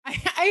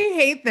I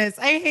hate this.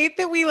 I hate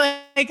that we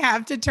like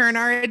have to turn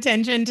our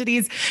attention to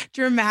these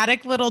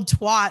dramatic little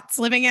twats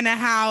living in a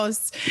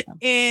house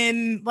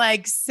in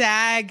like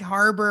Sag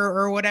Harbor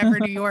or whatever,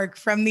 New York,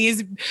 from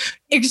these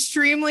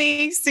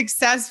extremely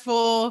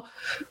successful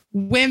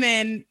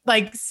women,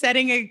 like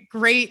setting a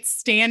great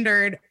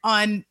standard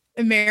on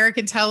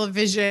American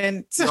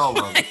television to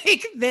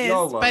like this.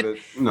 But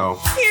no.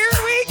 Here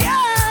we go.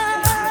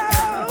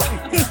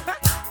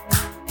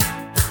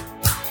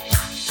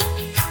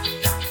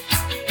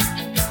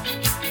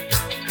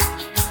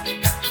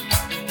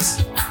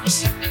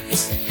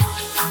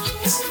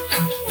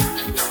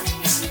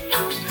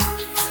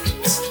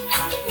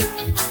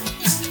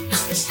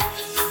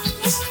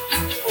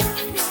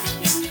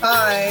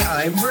 Hi,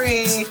 I'm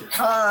Bree.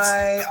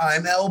 Hi,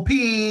 I'm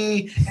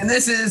LP. And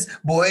this is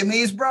Boy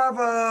Meets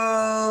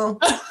Bravo.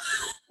 Did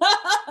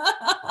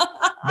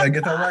I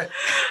get that right?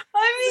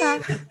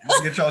 Did I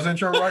get y'all's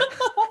intro right?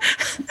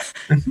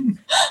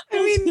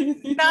 I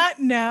mean, not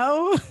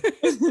no,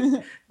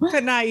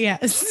 but not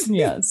yes.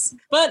 Yes.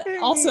 But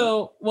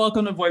also,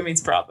 welcome to Boy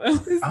Meets Bravo.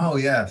 Oh,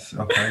 yes.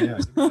 Okay, yeah.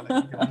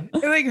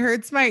 It like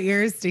hurts my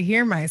ears to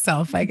hear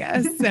myself, I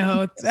guess.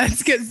 So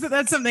that's good. So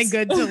that's something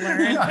good to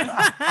learn.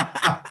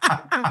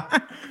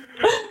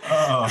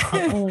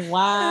 Oh,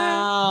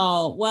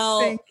 wow.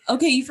 Well,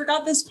 okay, you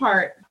forgot this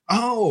part.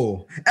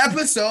 Oh,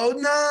 episode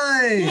 9.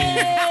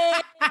 Yay!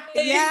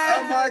 Yeah.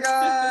 Oh my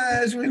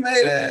gosh, we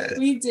made it.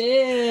 We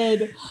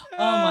did. Oh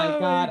my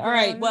God. All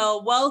right.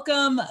 Well,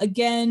 welcome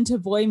again to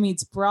Boy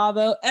Meets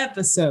Bravo,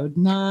 episode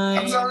 9.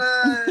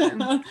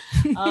 Episode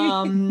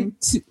 9.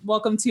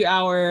 Welcome to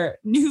our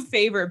new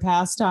favorite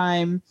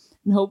pastime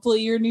and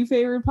hopefully your new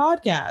favorite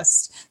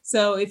podcast.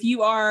 So if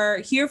you are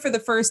here for the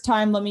first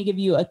time, let me give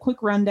you a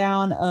quick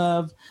rundown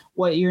of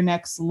what your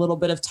next little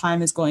bit of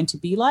time is going to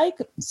be like.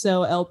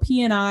 So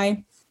LP and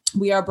I,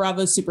 we are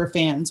Bravo super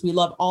fans. We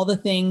love all the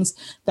things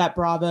that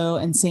Bravo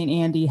and St.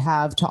 Andy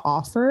have to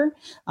offer.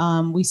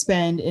 We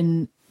spend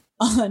an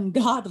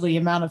ungodly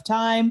amount of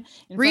time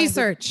in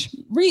Research.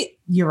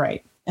 You're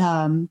right.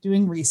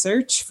 Doing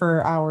research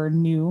for our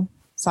new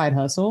side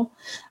hustle.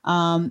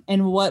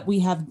 And what we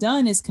have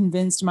done is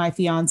convinced my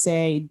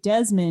fiance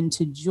Desmond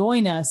to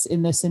join us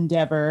in this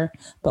endeavor.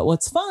 But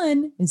what's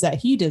fun is that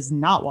he does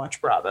not watch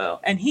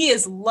Bravo and he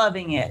is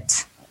loving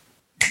it.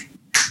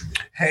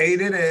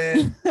 Hated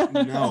it.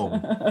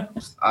 No,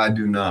 I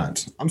do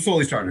not. I'm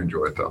slowly starting to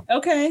enjoy it though.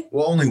 Okay.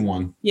 Well, only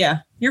one. Yeah.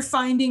 You're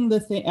finding the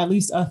thing, at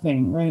least a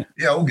thing, right?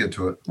 Yeah, we'll get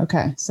to it.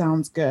 Okay.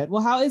 Sounds good.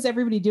 Well, how is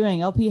everybody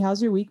doing? LP,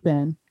 how's your week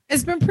been?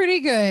 It's been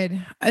pretty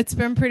good. It's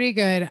been pretty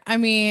good. I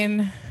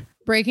mean,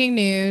 breaking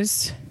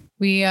news.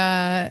 We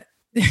all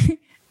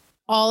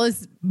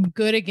is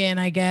good again,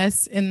 I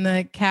guess, in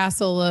the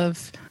castle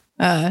of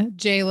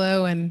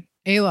J-Lo and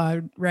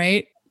A-Rod,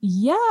 right?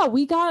 Yeah,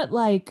 we got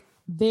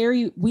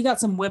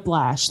some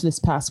whiplash this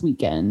past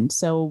weekend.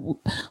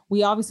 So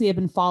we obviously have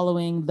been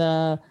following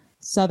the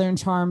Southern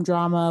Charm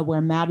drama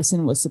where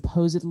Madison was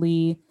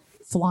supposedly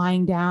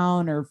flying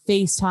down or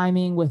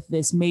FaceTiming with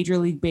this Major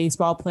League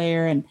Baseball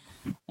player.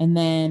 And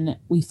then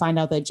we find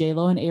out that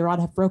J-Lo and A-Rod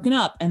have broken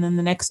up. And then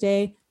the next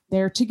day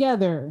they're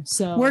together.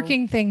 So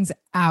working things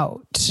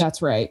out.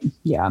 That's right.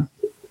 Yeah.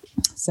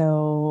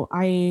 So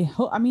I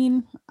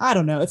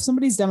don't know. If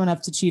somebody's dumb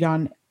enough to cheat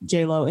on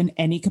J-Lo in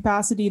any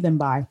capacity, then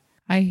bye.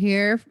 I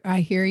hear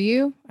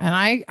you. And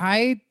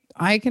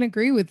I can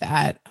agree with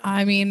that.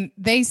 I mean,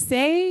 they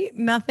say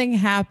nothing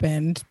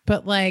happened,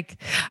 but like,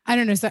 I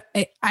don't know. So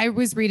I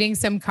was reading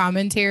some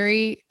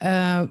commentary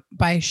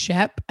by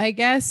Shep, I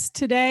guess,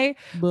 today,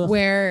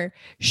 where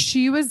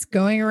she was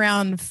going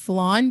around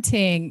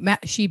flaunting,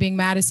 she being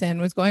Madison,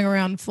 was going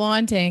around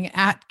flaunting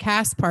at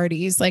cast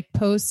parties, like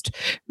post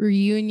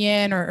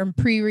reunion or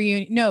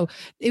pre-reunion. No,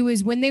 it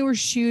was when they were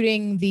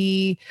shooting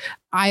the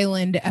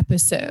Island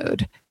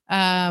episode.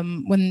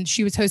 When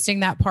she was hosting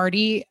that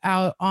party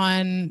out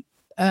on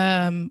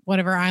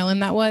whatever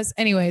island that was.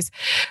 Anyways,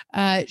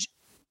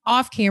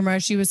 off camera,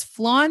 she was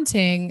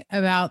flaunting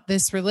about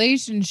this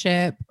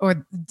relationship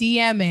or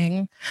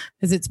DMing,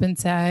 as it's been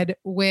said,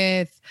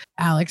 with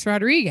Alex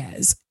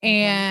Rodriguez.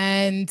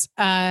 And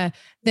that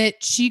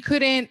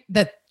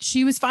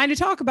she was fine to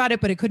talk about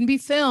it, but it couldn't be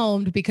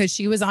filmed because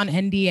she was on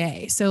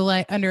NDA. So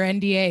like under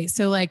NDA.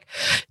 So like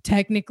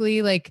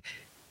technically like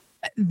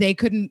they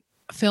couldn't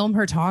film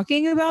her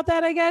talking about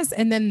that, I guess.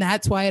 And then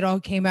that's why it all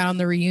came out on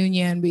the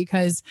reunion,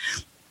 because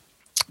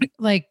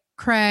like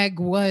Craig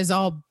was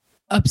all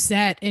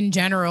upset in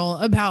general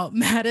about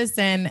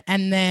Madison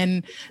and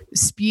then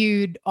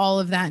spewed all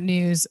of that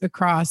news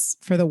across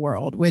for the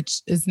world,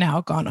 which is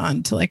now gone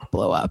on to like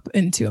blow up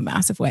into a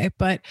massive way.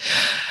 But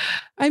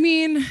I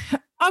mean,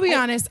 I'll be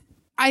honest.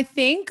 I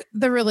think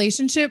the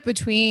relationship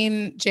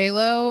between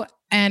J-Lo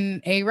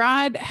and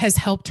A-Rod has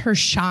helped her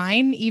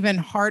shine even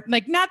hard.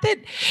 Like, not that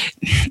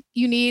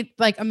you need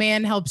like a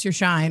man helps you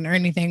shine or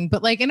anything,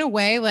 but like in a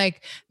way,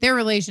 like their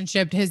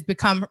relationship has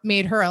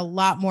made her a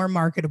lot more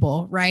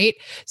marketable. Right.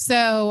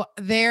 So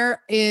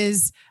there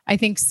is, I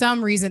think,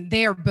 some reason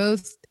they are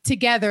both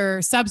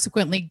together,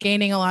 subsequently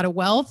gaining a lot of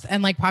wealth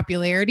and like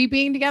popularity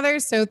being together.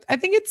 So I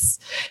think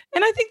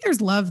I think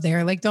there's love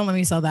there. Like, don't let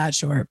me sell that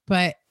short,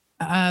 but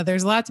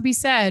there's a lot to be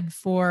said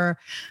for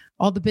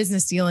all the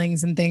business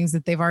dealings and things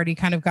that they've already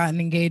kind of gotten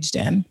engaged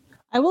in.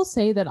 I will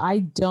say that I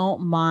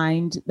don't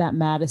mind that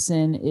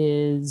Madison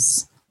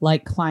is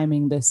like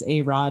climbing this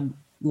A-Rod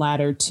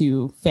ladder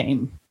to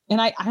fame.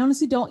 And I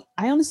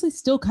honestly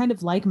still kind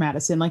of like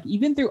Madison. Like,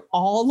 even through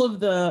all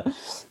of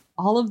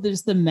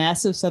just the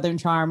mess of Southern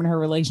Charm and her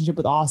relationship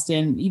with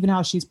Austin, even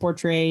how she's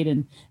portrayed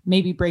and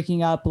maybe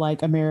breaking up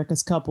like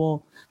America's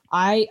couple.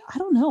 I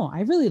don't know.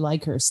 I really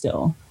like her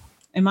still.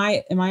 Am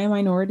I a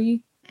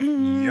minority?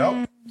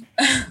 Yep.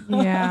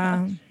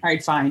 Yeah. All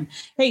right, fine.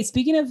 Hey,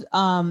 speaking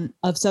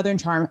of Southern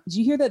Charm, did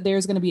you hear that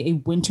there's going to be a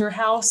Winter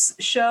House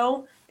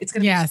show? It's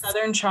going to be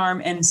Southern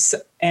Charm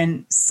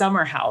and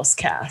Summer House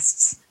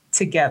casts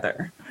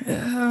together.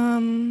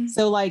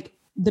 So like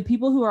the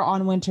people who are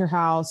on Winter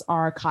House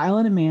are Kyle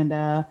and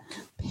Amanda,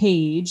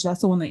 Paige.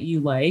 That's the one that you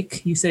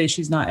like. You say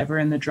she's not ever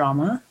in the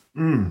drama.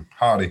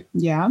 Hottie.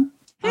 Yeah.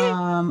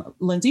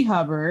 Lindsay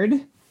Hubbard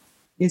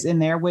is in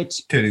there,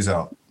 which Titties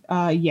out.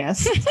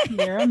 Yes.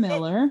 Lara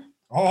Miller.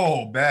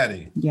 Oh,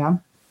 baddie. Yeah.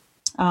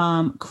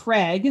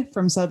 Craig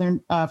from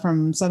Southern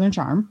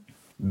Charm.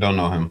 Don't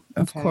know him.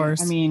 Of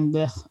course. I mean,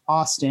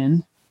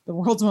 Austin, the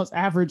world's most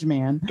average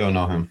man. Don't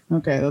know him.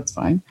 Okay, that's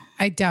fine.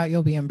 I doubt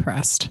you'll be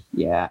impressed.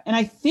 Yeah. And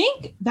I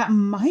think that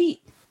might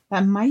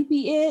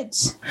be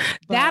it.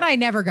 That I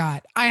never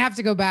got. I have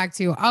to go back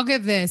to. I'll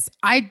give this.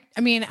 I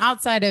mean,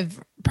 outside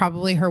of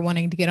probably her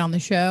wanting to get on the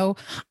show,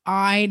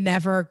 I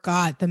never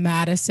got the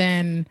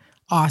Madison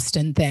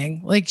Austin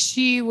thing. Like,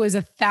 she was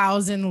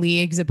 1,000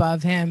 leagues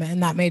above him,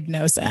 and that made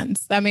no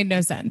sense.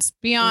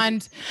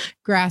 Beyond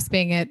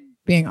grasping it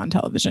being on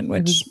television,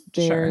 which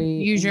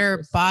use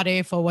your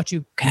body for what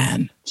you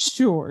can.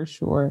 Sure.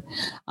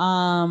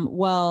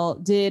 Well,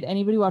 did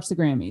anybody watch the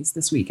Grammys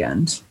this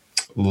weekend?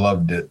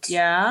 Loved it.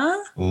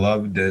 Yeah.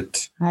 Loved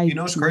it.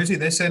 It's crazy.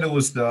 They said it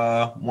was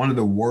one of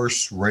the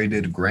worst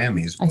rated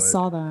Grammys. I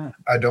saw that.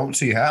 I don't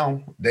see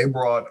how. They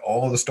brought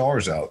all the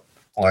stars out.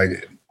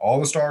 Like, all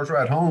the stars were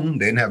at home.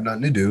 They didn't have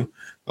nothing to do.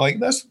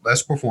 Like,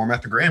 let's perform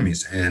at the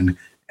Grammys. And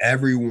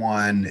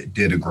everyone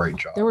did a great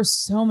job. There were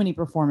so many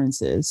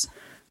performances.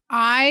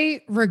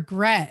 I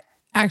regret,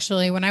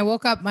 actually, when I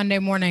woke up Monday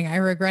morning, I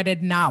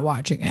regretted not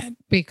watching it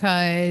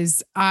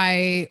because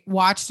I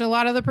watched a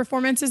lot of the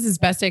performances as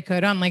best I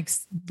could on like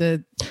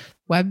the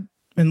web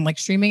and like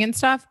streaming and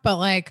stuff. But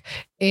like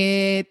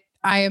I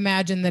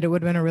imagine that it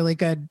would have been a really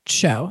good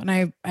show, and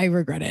I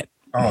regret it.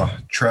 Oh,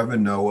 Trevor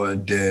Noah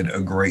did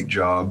a great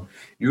job.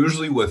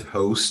 Usually with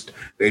hosts,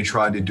 they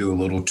try to do a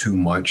little too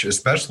much,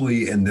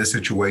 especially in this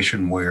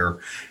situation where,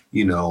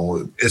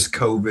 it's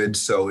COVID.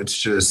 So it's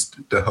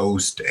just the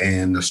host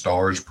and the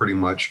stars pretty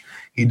much.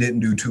 He didn't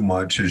do too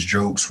much. His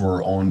jokes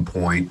were on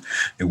point.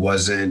 It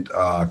wasn't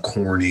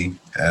corny,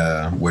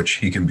 which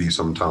he can be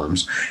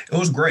sometimes. It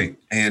was great.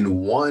 And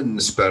one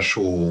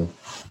special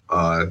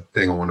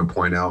thing I want to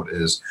point out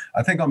is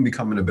I think I'm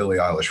becoming a Billie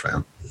Eilish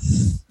fan.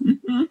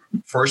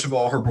 First of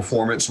all, her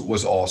performance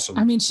was awesome.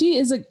 I mean,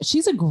 she's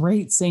a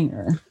great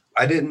singer.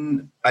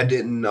 I'm late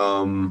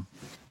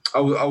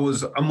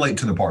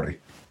to the party.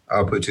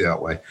 I'll put it that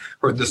way.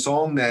 The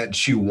song that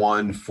she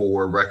won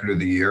for Record of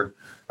the Year,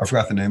 I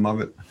forgot the name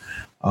of it.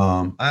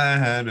 I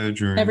had a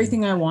dream.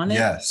 Everything I Wanted.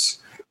 Yes.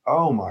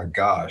 Oh my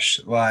gosh.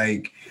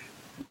 Like,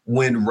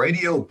 when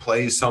radio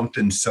plays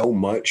something so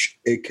much,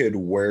 it could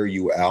wear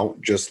you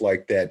out, just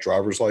like that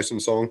driver's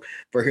license song.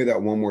 If I hear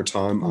that one more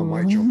time, I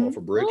might jump off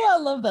a bridge. Oh,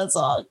 I love that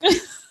song.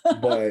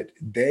 But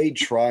they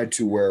tried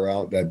to wear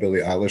out that Billie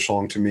Eilish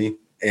song to me,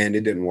 and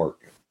it didn't work.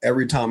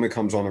 Every time it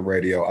comes on the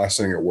radio, I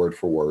sing it word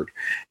for word.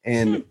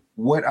 And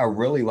what I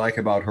really like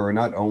about her,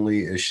 not only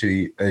is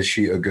she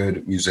a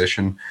good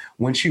musician,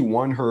 when she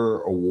won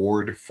her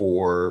award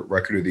for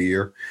Record of the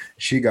Year,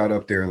 she got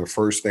up there and the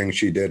first thing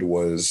she did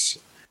was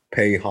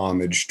pay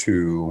homage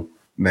to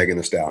Megan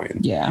Thee Stallion.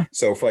 Yeah.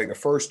 So for like the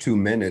first 2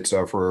 minutes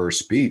of her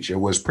speech, it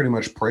was pretty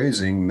much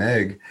praising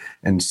Meg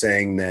and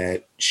saying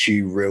that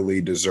she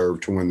really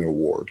deserved to win the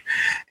award.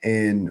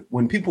 And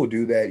when people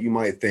do that, you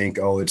might think,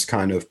 oh, it's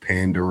kind of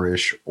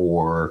panderish,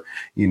 or,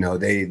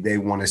 they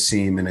want to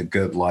seem in a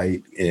good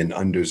light and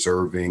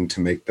undeserving to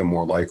make them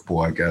more likable,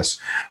 I guess.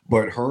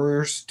 But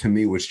hers, to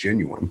me, was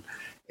genuine.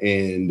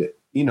 And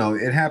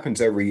it happens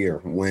every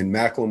year. When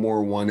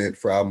Macklemore won it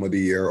for Album of the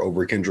Year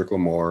over Kendrick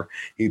Lamar,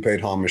 he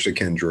paid homage to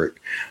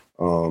Kendrick.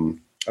 I'm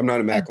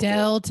not a Macklemore.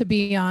 Adele to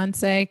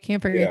Beyonce.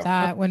 Can't forget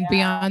that. When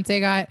Beyonce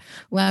got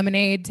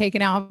Lemonade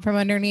taken out from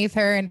underneath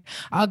her. And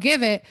I'll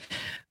give it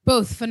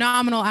both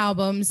phenomenal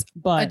albums.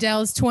 But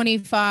Adele's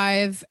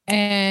 25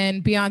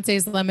 and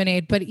Beyonce's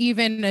Lemonade. But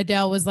even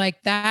Adele was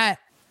like, that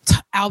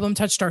album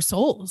touched our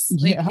souls.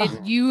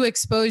 You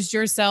exposed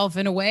yourself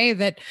in a way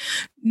that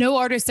no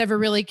artist ever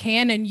really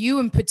can, and you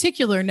in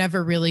particular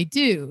never really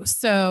do.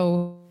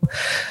 So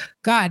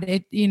God,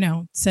 it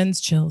sends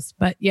chills.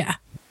 But yeah,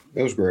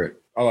 it was great.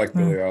 I like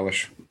Billie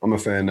Eilish. I'm a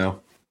fan now.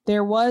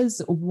 There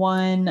was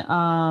one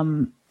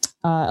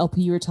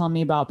LP, you were telling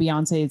me about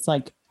Beyonce's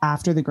like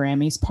after the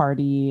Grammys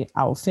party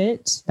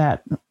outfit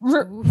that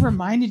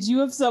reminded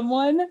you of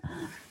someone.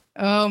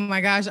 Oh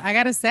my gosh. I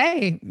got to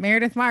say,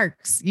 Meredith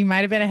Marks, you might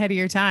have been ahead of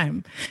your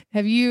time.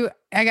 I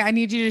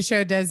need you to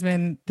show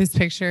Desmond this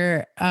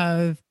picture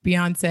of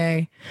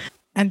Beyonce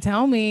and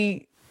tell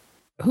me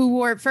who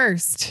wore it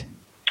first.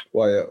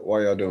 Why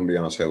y'all doing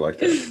Beyonce like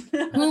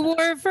that? Who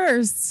wore it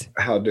first?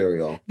 How dare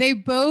y'all? They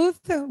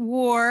both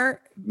wore,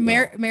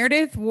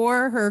 Meredith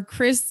wore her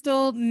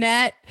crystal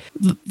net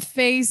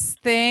face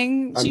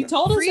thing. She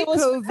told us it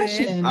was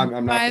fashion.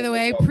 By the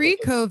way,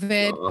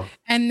 pre-COVID.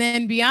 And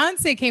then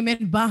Beyonce came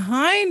in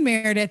behind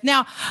Meredith.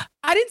 Now,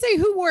 I didn't say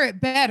who wore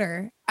it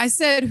better. I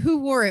said who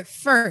wore it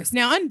first.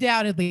 Now,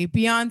 undoubtedly,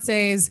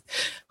 Beyonce's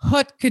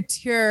haute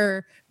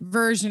couture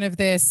version of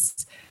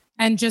this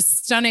and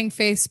just stunning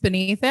face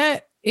beneath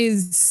it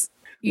is,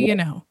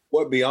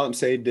 what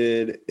Beyonce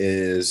did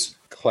is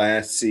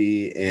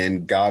classy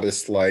and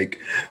goddess-like.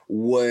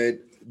 What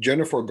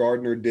Jennifer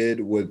Gardner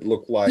did would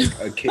look like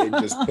a kid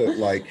just put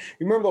like,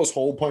 you remember those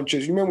hole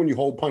punches? You remember when you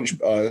hole punch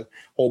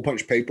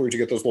paper to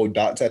get those little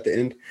dots at the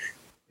end?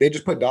 They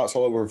just put dots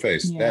all over her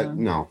face. Yeah.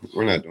 No,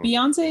 we're not doing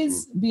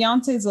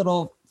Beyonce's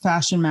little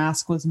fashion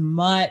mask was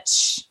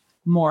much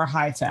more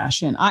high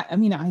fashion. I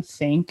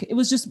think it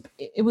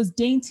was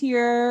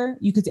daintier.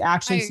 You could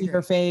actually see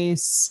her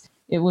face.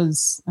 It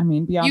was,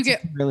 Beyonce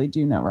can really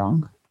do no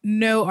wrong.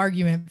 No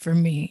argument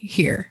from me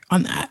here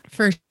on that,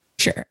 for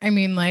sure.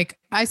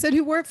 I said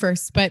who wore it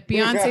first, but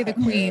Beyonce the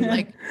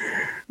queen,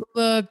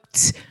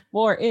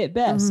 wore it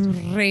best.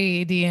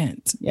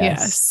 Radiant.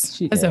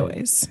 Yes, as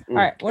always. All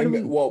right.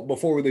 Well,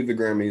 before we leave the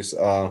Grammys,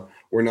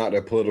 we're not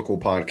a political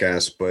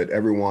podcast, but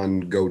everyone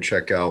go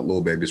check out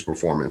Lil Baby's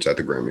performance at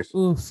the Grammys.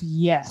 Oof,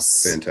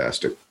 yes.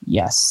 Fantastic.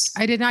 Yes.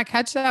 I did not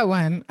catch that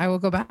one. I will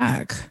go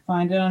back.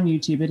 Find it on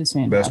YouTube. It is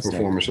fantastic. Best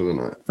performance of the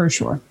night. For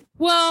sure.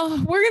 Well,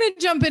 we're going to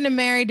jump into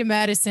Married to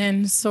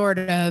Medicine, sort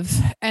of.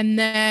 And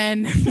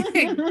then,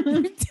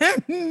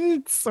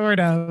 sort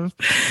of.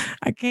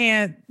 I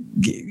can't.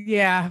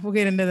 Yeah, we'll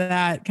get into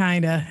that,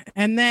 kind of.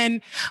 And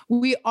then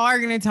we are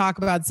going to talk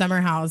about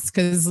Summer House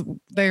because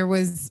there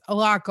was a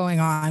lot going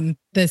on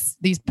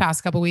these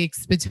past couple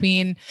weeks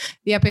between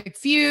the epic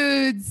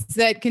feuds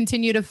that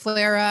continue to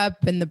flare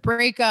up and the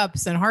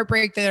breakups and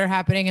heartbreak that are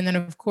happening. And then,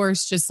 of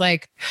course, just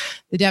like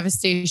the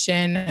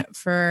devastation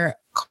for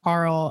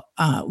Carl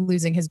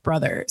losing his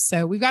brother.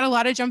 So we've got a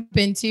lot to jump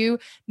into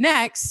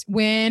next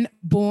when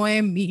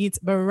Boy Meets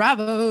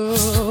Bravo.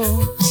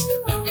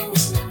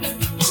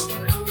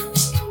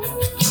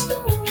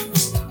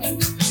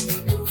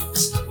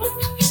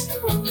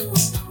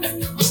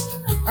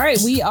 All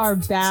right, we are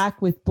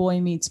back with Boy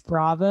Meets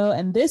Bravo.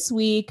 And this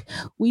week,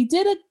 we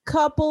did a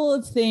couple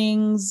of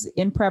things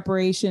in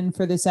preparation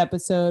for this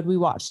episode. We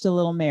watched a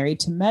little Married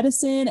to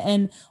Medicine.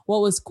 And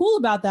what was cool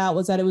about that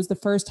was that it was the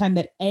first time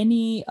that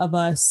any of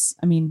us,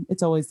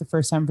 it's always the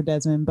first time for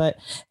Desmond, but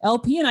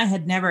LP and I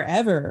had never,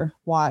 ever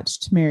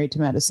watched Married to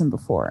Medicine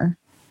before.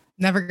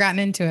 Never gotten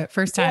into it.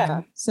 First time.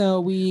 Yeah.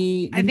 So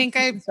I think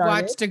I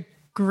watched a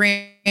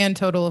grand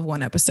total of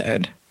one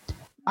episode.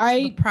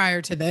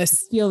 Prior to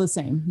this, feel the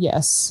same.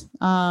 Yes.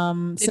 Did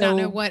not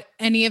know what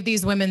any of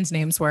these women's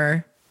names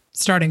were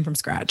starting from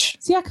scratch.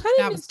 See, I kind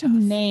of knew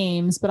some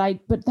names, but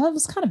that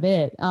was kind of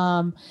it.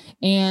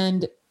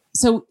 And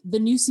so the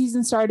new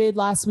season started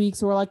last week.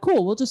 So we're like,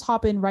 cool, we'll just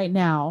hop in right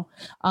now.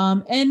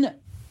 And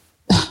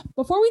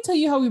before we tell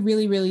you how we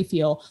really, really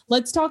feel,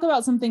 let's talk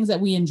about some things that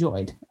we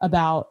enjoyed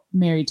about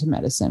Married to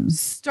Medicine.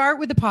 Start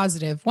with the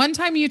positive. One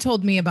time you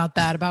told me about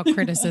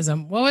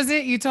criticism. What was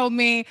it? You told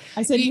me.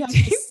 I said you have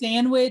to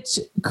sandwich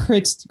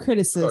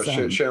criticism. Oh,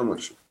 shit,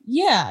 sandwich.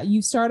 Yeah,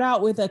 you start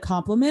out with a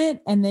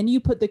compliment and then you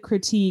put the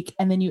critique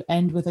and then you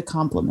end with a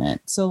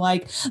compliment. So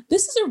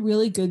this is a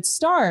really good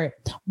start.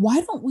 Why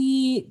don't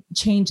we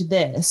change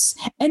this?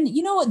 And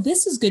you know what?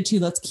 This is good too.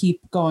 Let's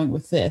keep going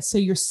with this. So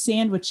you're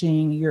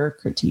sandwiching your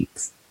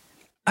critiques.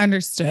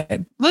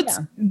 Understood. Let's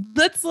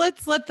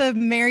let the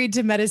Married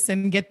to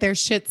Medicine get their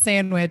shit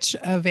sandwich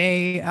of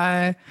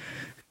a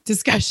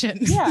discussion.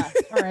 Yeah.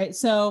 All right.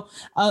 So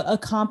a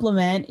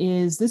compliment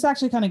is, this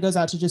actually kind of goes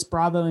out to just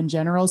Bravo in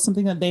general.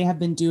 Something that they have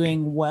been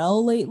doing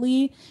well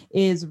lately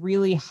is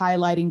really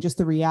highlighting just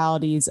the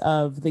realities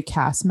of the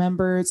cast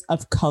members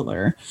of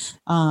color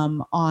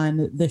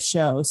on the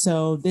show.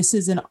 So this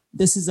is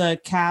a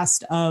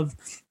cast of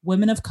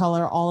women of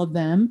color, all of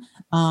them,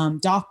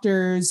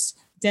 doctors,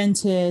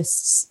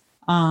 dentists,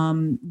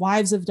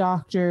 wives of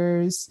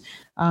doctors,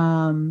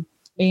 and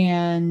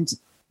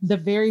the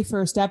very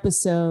first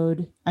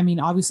episode,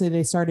 obviously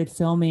they started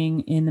filming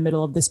in the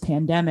middle of this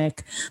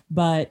pandemic,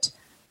 but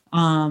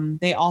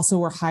they also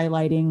were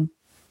highlighting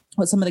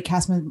what some of the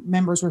cast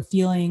members were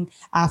feeling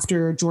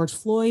after George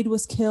Floyd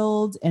was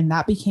killed. And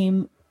that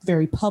became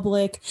very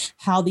public,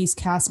 how these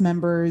cast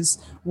members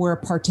were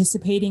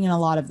participating in a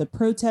lot of the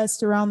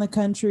protests around the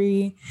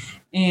country.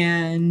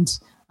 And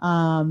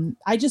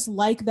I just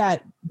like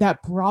that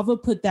Bravo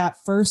put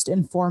that first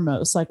and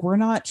foremost. Like, we're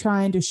not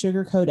trying to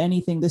sugarcoat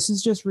anything. This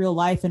is just real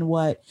life and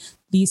what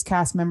these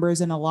cast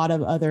members and a lot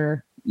of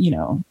other,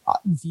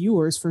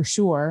 viewers for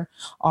sure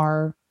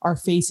are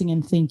facing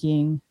and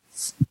thinking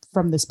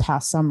from this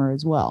past summer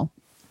as well.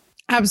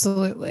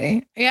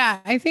 Absolutely. Yeah.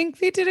 I think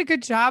they did a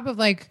good job of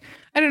but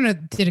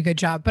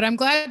I'm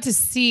glad to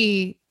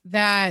see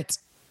that,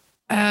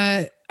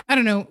 they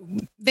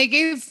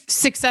gave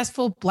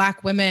successful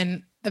Black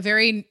women a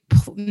very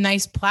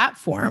nice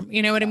platform.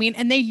 You know what I mean?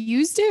 And they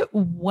used it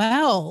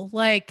well.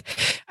 Like,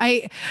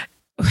 I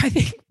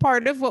think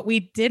part of what we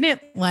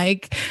didn't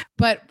like,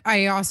 but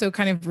I also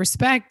kind of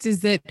respect, is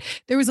that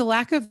there was a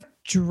lack of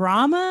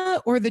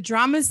drama, or the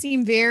drama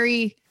seemed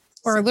a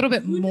little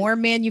bit more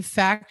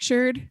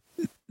manufactured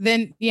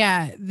than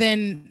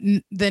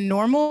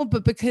normal.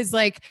 But because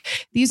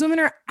these women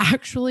are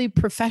actually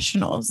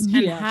professionals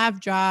and have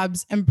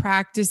jobs and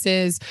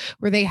practices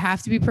where they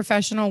have to be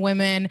professional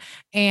women,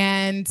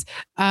 and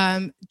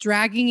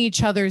dragging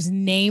each other's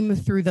name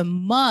through the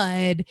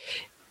mud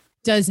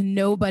does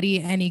nobody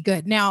any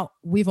good. Now,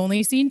 we've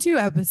only seen 2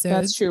 episodes.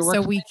 That's true.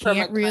 So we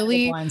can't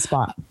really blind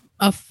spot.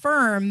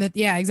 affirm that.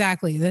 Yeah,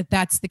 exactly.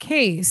 That's the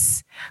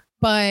case.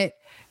 But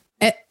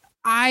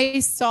I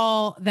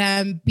saw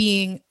them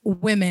being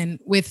women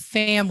with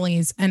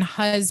families and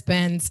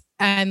husbands,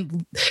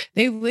 and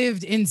they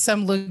lived in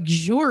some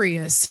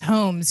luxurious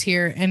homes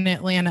here in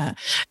Atlanta.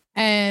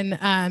 And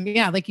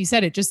like you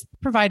said, it just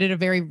provided a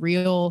very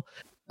real,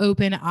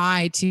 open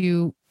eye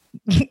to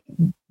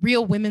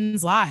real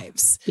women's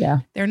lives.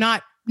 Yeah. They're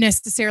not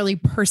necessarily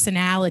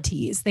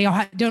personalities.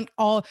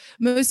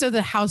 Most of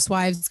the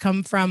housewives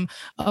come from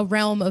a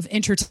realm of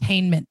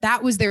entertainment.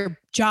 That was their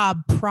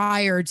job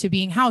prior to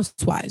being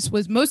housewives.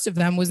 Most of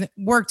them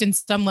worked in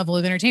some level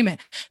of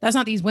entertainment. That's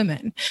not these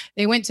women.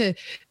 They went to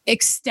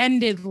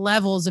extended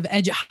levels of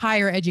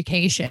higher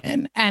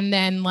education, and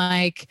then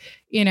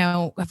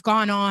have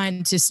gone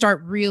on to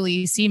start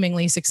really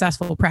seemingly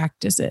successful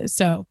practices.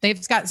 So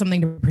they've got something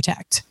to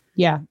protect.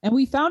 Yeah. And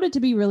we found it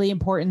to be really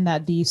important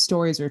that these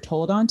stories are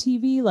told on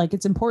TV. Like,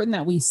 it's important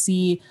that we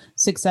see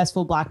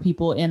successful Black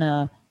people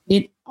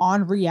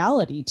on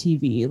reality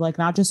TV, like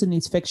not just in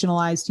these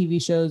fictionalized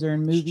TV shows or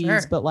in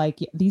movies, but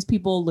these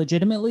people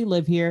legitimately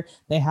live here.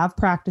 They have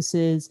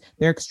practices.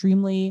 They're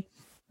extremely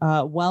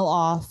well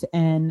off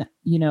and,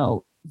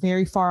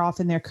 very far off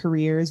in their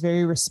careers,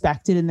 very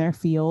respected in their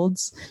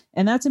fields.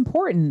 And that's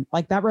important.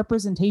 Like, that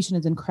representation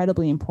is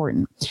incredibly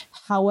important.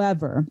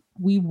 However,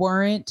 we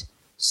weren't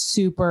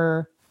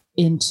super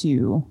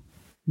into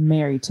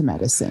Married to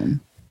Medicine.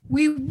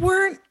 We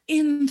weren't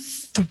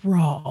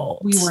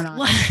enthralled. We were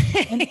not.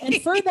 and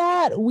for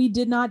that, we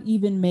did not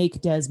even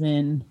make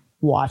Desmond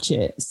watch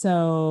it.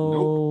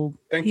 So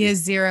nope. He has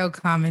 0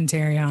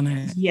 commentary on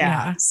it.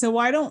 Yeah. So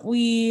why don't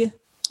we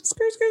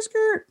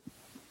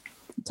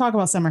talk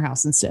about Summer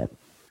House instead?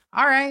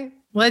 All right,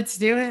 let's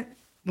do it.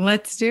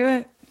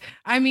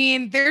 I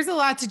mean, there's a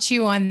lot to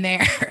chew on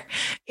there.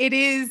 It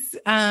is,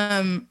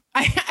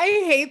 I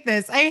hate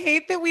this. I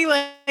hate that we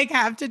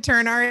have to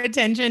turn our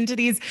attention to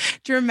these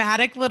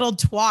dramatic little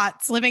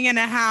twats living in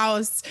a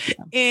house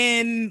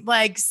in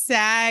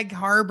Sag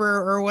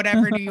Harbor or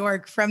whatever, New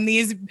York, from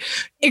these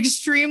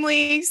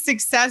extremely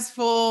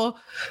successful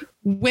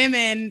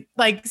women,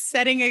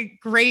 setting a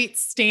great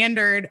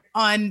standard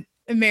on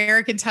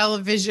American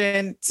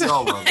television to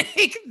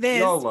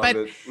this. But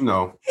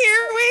no.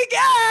 Here we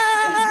go.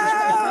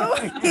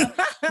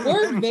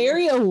 We're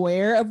very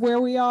aware of where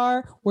we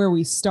are, where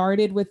we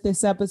started with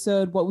this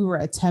episode, what we were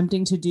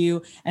attempting to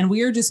do, and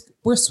we're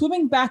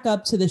swimming back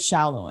up to the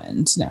shallow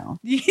end now.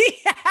 Yeah.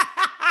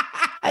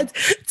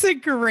 It's a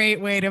great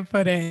way to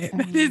put it.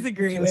 That is a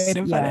great way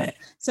to put it.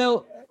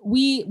 So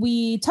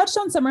we touched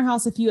on Summer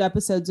House a few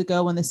episodes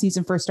ago when the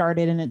season first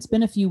started, and it's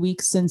been a few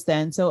weeks since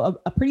then. So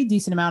a pretty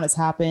decent amount has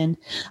happened.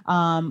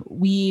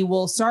 We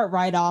will start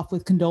right off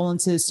with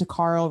condolences to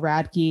Carl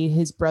Radke.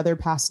 His brother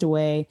passed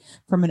away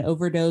from an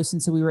overdose.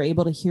 And so we were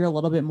able to hear a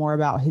little bit more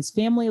about his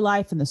family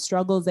life and the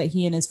struggles that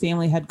he and his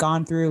family had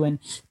gone through and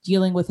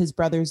dealing with his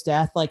brother's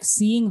death.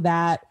 Seeing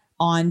that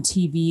on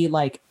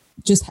TV,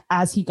 just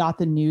as he got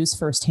the news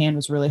firsthand,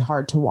 was really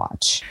hard to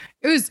watch.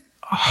 It was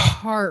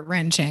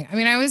heart-wrenching. I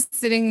mean, I was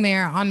sitting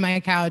there on my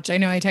couch. I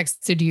know I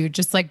texted you,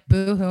 just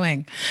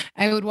boo-hooing.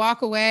 I would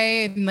walk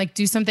away and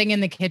do something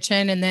in the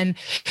kitchen. And then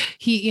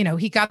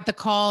he got the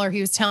call, or he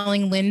was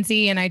telling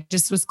Lindsay, and I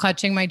just was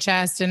clutching my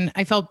chest, and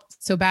I felt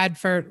so bad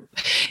for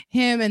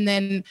him. And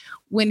then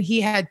when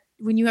you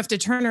have to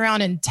turn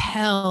around and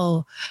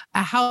tell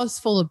a house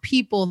full of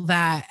people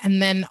that,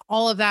 and then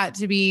all of that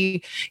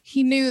he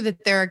knew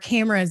that there are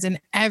cameras in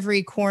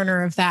every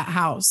corner of that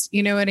house.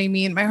 You know what I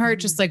mean? My heart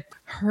just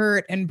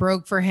hurt and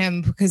broke for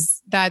him,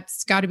 because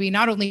that's got to be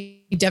not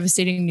only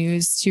devastating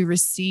news to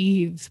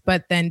receive,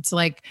 but then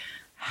to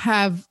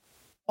have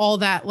all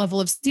that level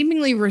of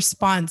seemingly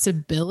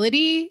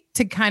responsibility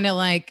to kind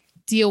of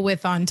deal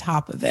with on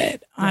top of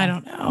it. Yeah. I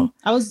don't know.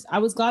 I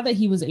was glad that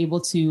he was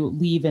able to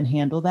leave and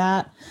handle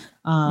that.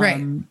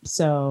 Right.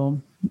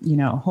 So,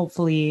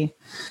 hopefully,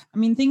 I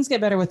mean, things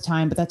get better with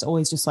time, but that's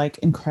always just like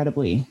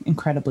incredibly,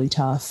 incredibly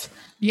tough.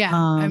 Yeah.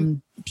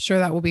 I'm sure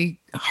that will be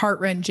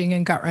heart-wrenching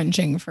and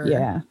gut-wrenching for.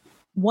 Yeah.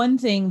 One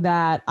thing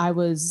that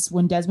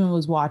when Desmond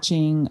was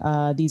watching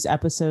these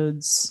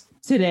episodes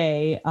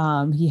today,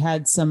 he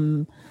had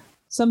some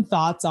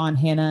thoughts on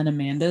Hannah and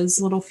Amanda's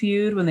little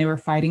feud when they were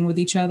fighting with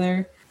each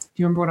other. Do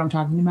you remember what I'm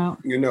talking about?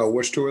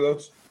 Which two of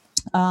those?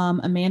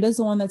 Amanda's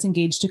the one that's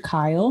engaged to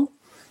Kyle.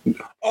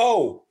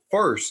 Oh,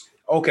 first.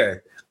 Okay.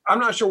 I'm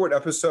not sure what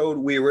episode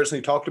we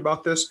originally talked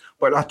about this,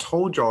 but I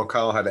told y'all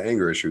Kyle had an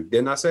anger issue.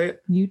 Didn't I say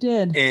it? You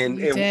did. And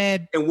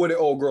what did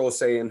old girl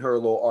say in her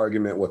little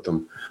argument with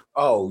him?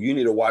 Oh, you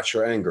need to watch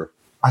your anger.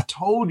 I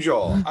told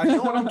y'all. I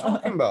know what I'm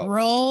talking about.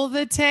 Roll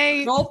the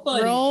tape.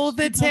 Roll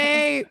the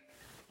tape.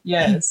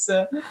 Yes.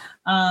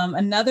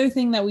 Another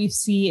thing that we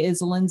see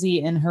is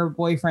Lindsay and her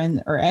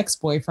boyfriend or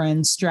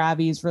ex-boyfriend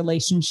Stravi's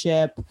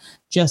relationship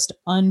just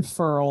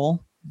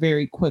unfurl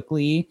very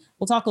quickly.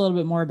 We'll talk a little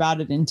bit more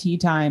about it in tea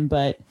time,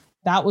 but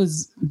that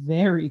was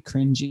very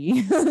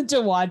cringy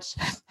to watch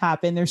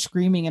happen. They're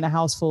screaming in a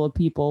house full of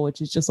people,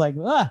 which is just like,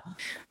 ugh.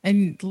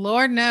 And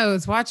Lord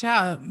knows, watch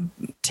out.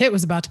 Tit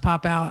was about to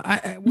pop out.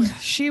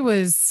 She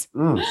was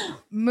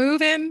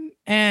moving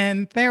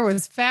and there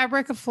was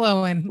fabric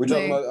flowing. We're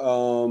talking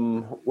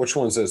about, which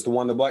one's this? The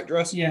one in the black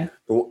dress? Yeah.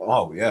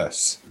 Oh,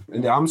 yes.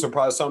 And I'm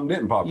surprised something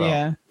didn't pop out.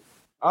 Yeah.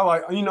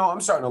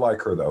 I'm starting to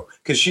like her though.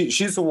 Cause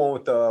she's the one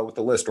with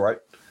the list, right?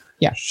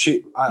 Yeah.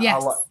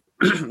 Yes.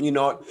 You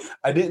know what?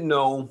 I didn't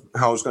know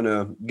how I was going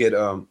to get,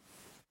 I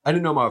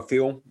didn't know how I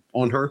feel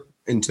on her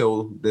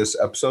until this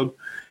episode.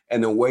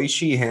 And the way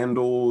she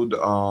handled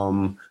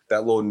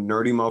that little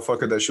nerdy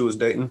motherfucker that she was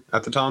dating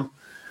at the time.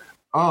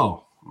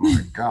 Oh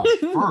my God.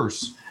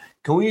 First,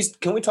 can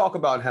we talk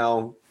about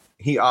how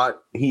he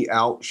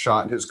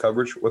outshot his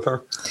coverage with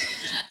her?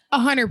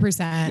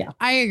 100%. Yeah.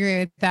 I agree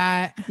with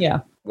that.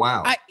 Yeah.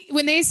 Wow.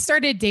 When they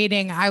started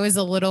dating, I was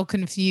a little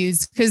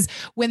confused because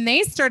when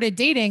they started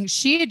dating,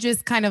 she had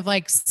just kind of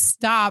like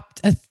stopped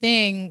a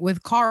thing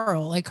with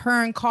Carl. Like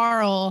her and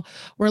Carl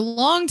were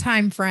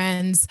longtime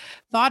friends,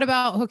 thought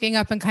about hooking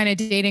up and kind of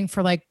dating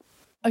for like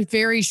a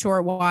very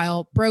short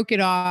while, broke it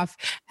off,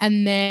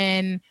 and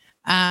then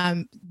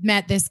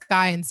met this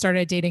guy and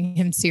started dating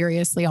him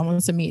seriously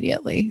almost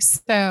immediately.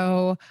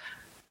 So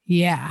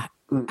yeah,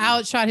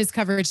 outshot his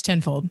coverage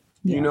tenfold.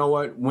 Yeah. You know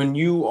what? When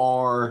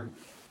your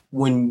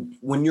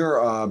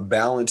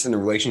balance in the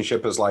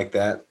relationship is like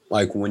that,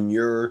 like when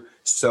you're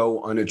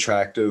so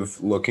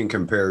unattractive looking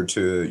compared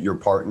to your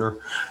partner,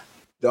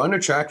 the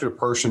unattractive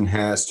person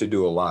has to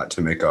do a lot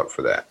to make up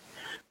for that.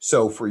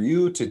 So for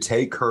you to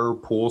take her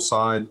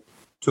poolside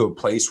to a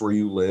place where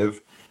you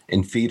live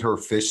and feed her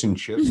fish and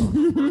chips on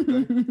her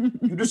birthday,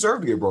 you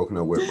deserve to get broken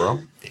up with, bro.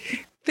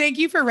 Thank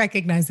you for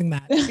recognizing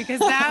that, because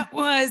that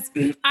was,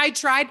 I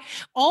tried,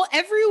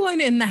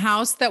 everyone in the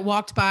house that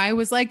walked by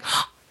was like,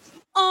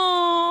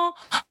 oh,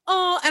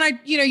 and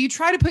you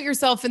try to put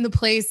yourself in the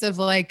place of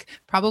like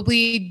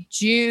probably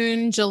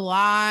June,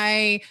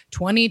 July,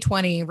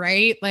 2020,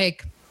 right?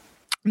 Like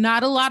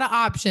not a lot of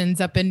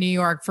options up in New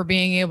York for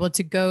being able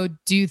to go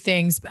do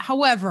things.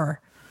 However,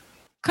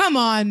 come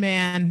on,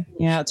 man.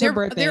 Yeah, it's her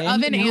birthday. Their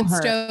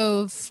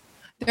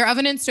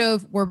oven and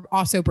stove were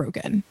also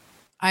broken.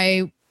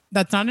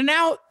 That's not an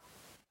out,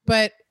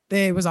 but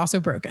it was also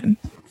broken.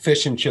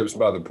 Fish and chips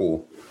by the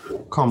pool.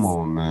 Come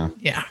on, man.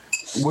 Yeah.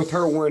 With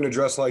her wearing a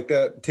dress like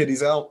that,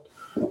 titties out,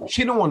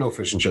 she don't want no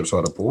fish and chips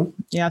by the pool.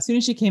 Yeah, as soon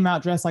as she came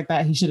out dressed like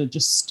that, he should have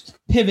just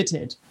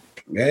pivoted.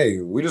 Hey,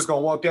 we just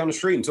gonna walk down the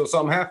street until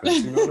something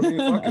happens. You know what I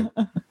mean?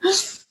 Fuck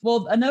it.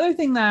 Well, another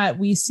thing that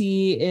we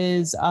see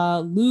is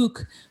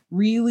Luke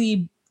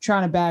really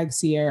trying to bag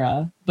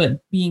Sierra,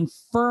 but being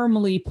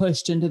firmly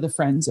pushed into the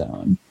friend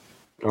zone.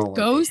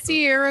 Go,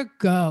 Sierra,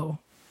 go.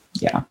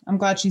 Yeah, I'm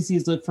glad she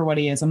sees Luke for what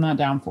he is. I'm not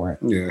down for it.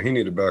 Yeah, he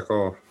need to back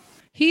off.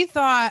 He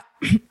thought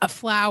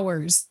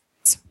flowers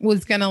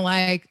was going to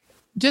like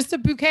just a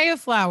bouquet of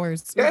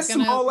flowers. That's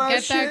some whole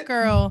ass shit. That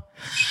girl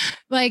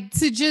like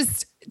to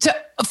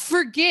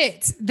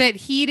forget that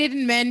he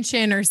didn't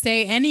mention or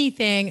say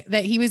anything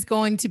that he was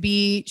going to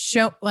be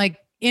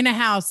in a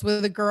house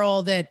with a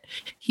girl that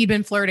he'd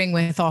been flirting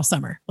with all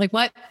summer. Like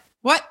what?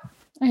 I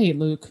hate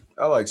Luke.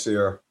 I like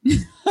Sierra.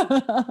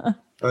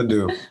 I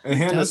do. And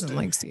Hannah's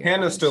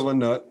still a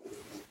nut.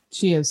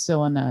 She is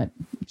still a nut.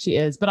 She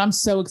is. But I'm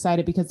so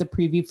excited because the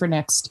preview for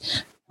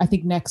next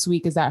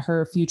week is that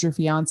her future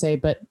fiance,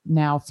 but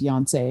now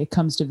fiance,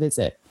 comes to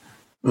visit.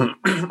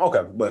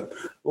 Okay. But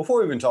before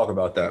we even talk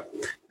about that,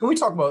 can we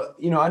talk about,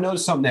 I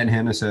noticed something that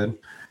Hannah said.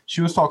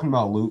 She was talking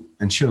about Luke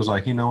and she was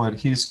like, you know what?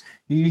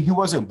 He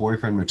wasn't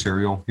boyfriend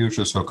material. He was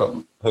just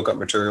hookup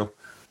material.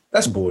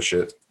 That's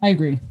bullshit. I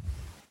agree.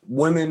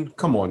 Women,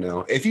 come on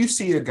now. If you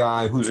see a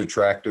guy who's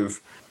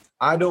attractive,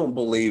 I don't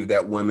believe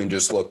that women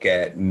just look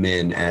at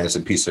men as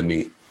a piece of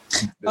meat.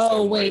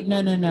 Oh, wait.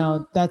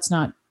 No. That's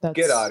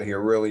Get out of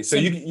here, really. So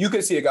you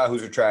could see a guy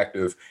who's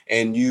attractive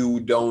and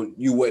you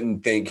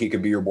wouldn't think he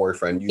could be your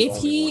boyfriend. If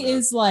he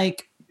is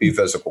like be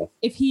physical.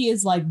 If he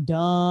is like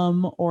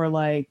dumb or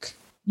like,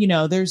 you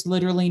know, there's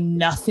literally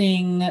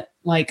nothing,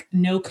 like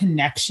no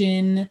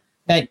connection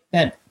that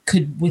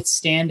could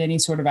withstand any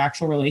sort of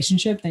actual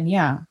relationship, then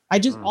yeah.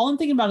 All I'm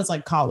thinking about is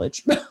like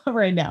college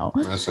right now.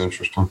 That's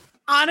interesting.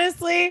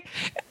 Honestly,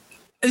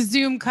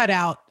 Zoom cut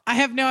out. I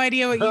have no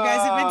idea what you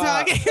guys have been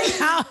talking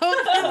about.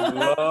 I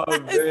love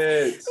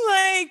it.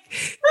 Like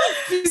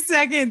 2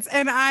 seconds.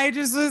 And I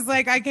just was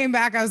like, I came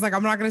back. I was like,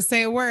 I'm not going to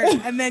say a word.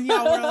 And then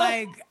y'all were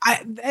like,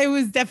 it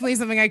was definitely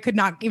something I could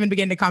not even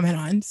begin to comment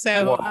on.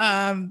 So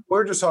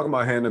we're just talking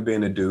about Hannah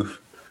being a doof.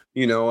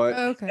 You know what?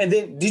 Okay. And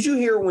then did you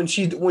hear when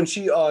she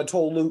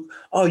told Luke,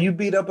 "Oh, you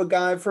beat up a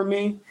guy for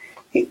me"?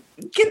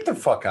 Get the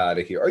fuck out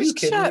of here. Are you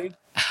kidding me?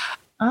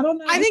 I don't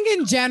know. I think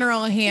in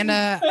general,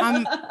 Hannah,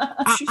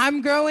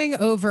 I'm growing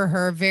over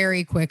her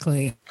very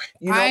quickly.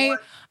 You know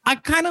I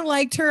kind of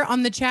liked her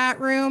on the chat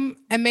room,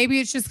 and maybe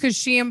it's just because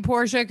she and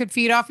Portia could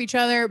feed off each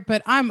other,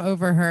 but I'm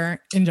over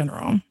her in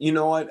general. You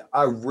know what?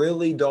 I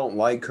really don't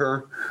like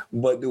her,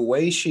 but the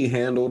way she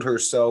handled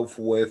herself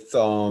with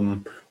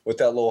that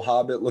little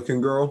hobbit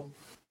looking girl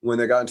when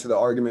they got into the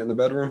argument in the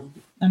bedroom.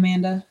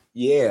 Amanda.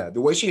 Yeah,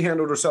 the way she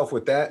handled herself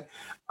with that,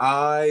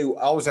 I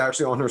was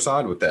actually on her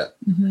side with that.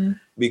 Mm-hmm.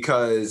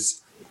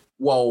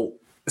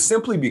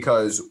 Simply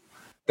because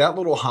that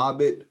little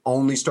hobbit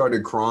only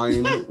started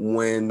crying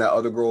when that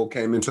other girl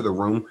came into the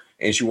room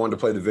and she wanted to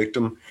play the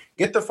victim.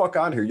 Get the fuck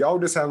out of here. Y'all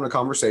were just having a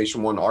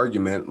conversation, one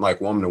argument, like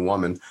woman to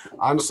woman.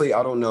 Honestly,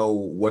 I don't know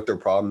what their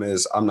problem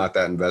is. I'm not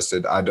that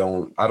invested. I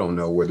don't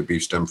know where the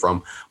beef stemmed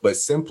from. But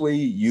simply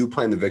you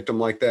playing the victim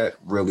like that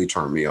really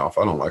turned me off.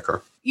 I don't like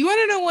her. You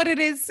want to know what it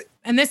is?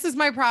 And this is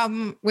my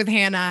problem with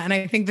Hannah. And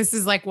I think this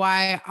is like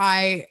why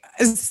I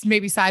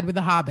maybe side with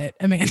the Hobbit,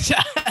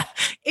 Amanda,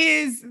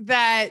 is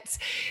that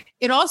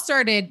it all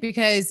started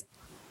because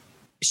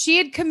she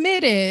had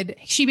committed,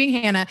 she being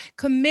Hannah,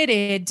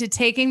 committed to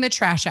taking the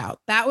trash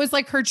out. That was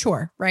like her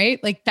chore,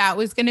 right? Like that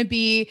was going to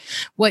be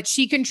what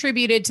she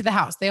contributed to the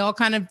house. They all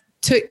kind of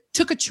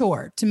took a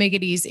chore to make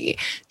it easy.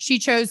 She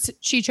chose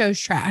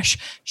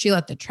trash. She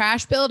let the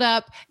trash build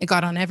up. It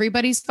got on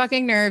everybody's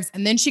fucking nerves.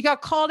 And then she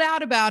got called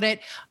out about it,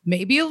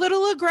 maybe a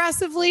little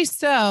aggressively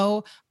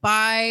so,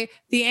 by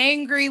the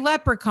angry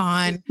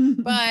leprechaun.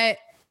 But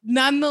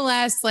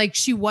nonetheless, like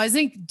she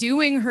wasn't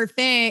doing her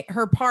thing,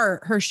 her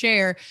part, her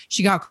share.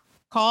 She got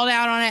called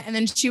out on it. And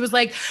then she was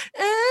like,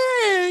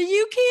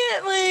 you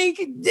can't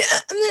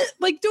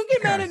like, don't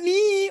get mad at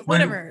me.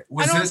 Whatever.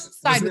 Was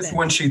this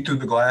when she threw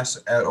the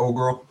glass at old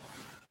girl?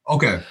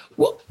 Okay.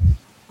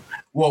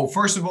 Well,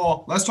 first of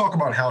all, let's talk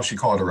about how she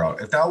called her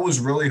out. If that was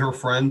really her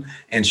friend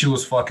and she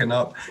was fucking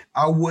up,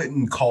 I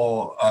wouldn't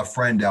call a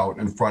friend out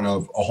in front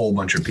of a whole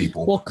bunch of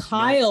people. Well,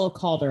 Kyle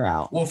called her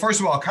out. Well, first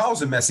of all,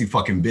 Kyle's a messy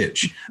fucking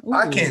bitch. Ooh.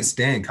 I can't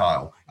stand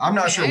Kyle. I'm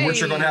not sure what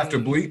you're going to have to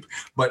bleep,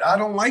 but I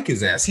don't like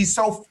his ass. He's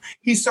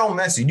so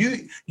messy.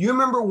 You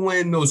remember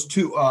when those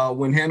two,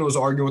 when Hannah was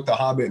arguing with the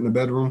Hobbit in the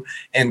bedroom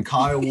and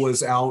Kyle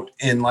was out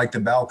in like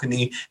the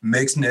balcony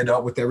mixing it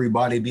up with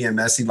everybody being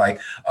messy? Like,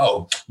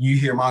 oh, you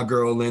hear my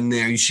girl in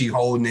there, she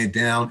holding it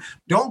down.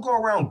 Don't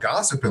go around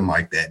gossiping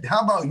like that. How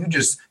about you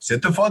just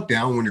sit the fuck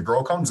down when your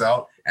girl comes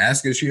out,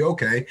 ask is she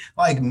okay?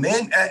 Like,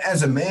 men,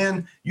 as a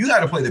man, you got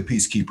to play the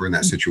peacekeeper in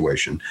that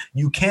situation.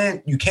 You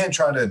can't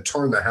try to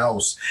turn the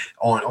house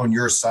on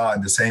your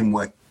side the same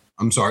way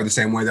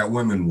that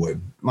women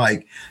would.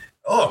 Like,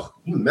 oh,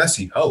 you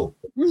messy hoe.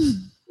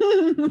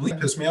 Really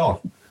pissed me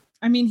off.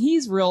 I mean, he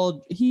is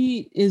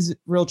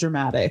real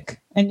dramatic.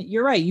 And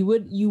you're right.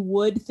 You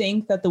would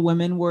think that the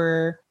women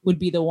would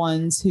be the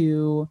ones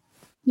who,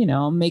 you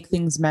know, make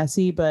things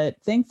messy, but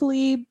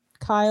thankfully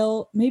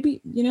Kyle, maybe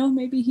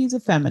he's a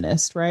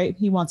feminist, right?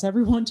 He wants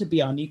everyone to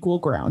be on equal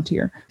ground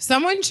here.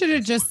 Someone should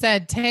have just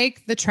said,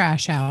 take the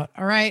trash out.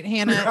 All right,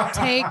 Hannah,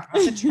 take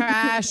the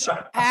trash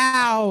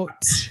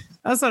out.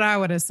 That's what I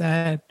would have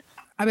said.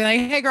 I'd be like,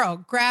 hey, girl,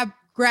 grab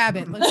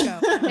it. Let's go.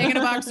 Take in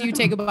a box. You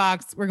take a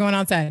box. We're going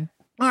outside.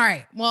 All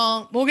right.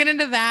 Well, we'll get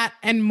into that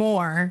and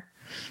more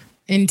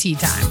in Tea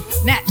Time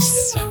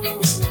next.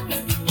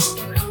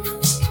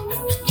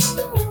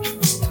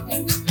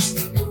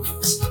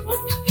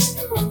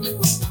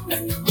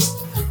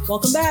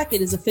 Welcome back.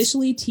 It is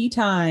officially tea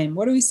time.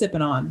 What are we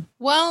sipping on?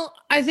 Well,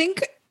 I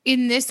think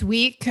in this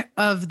week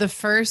of the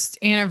first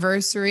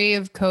anniversary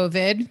of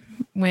COVID,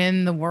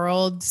 when the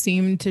world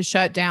seemed to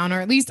shut down,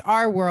 or at least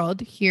our world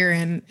here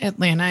in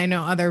Atlanta, I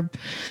know other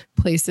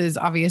places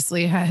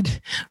obviously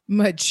had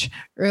much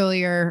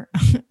earlier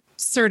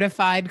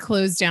certified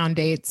close down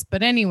dates.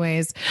 But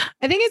anyways,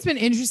 I think it's been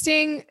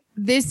interesting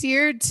this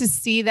year to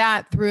see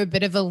that through a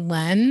bit of a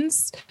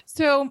lens.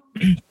 So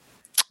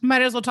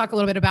might as well talk a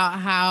little bit about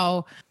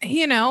how,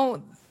 you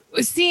know,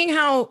 seeing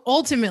how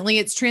ultimately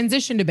it's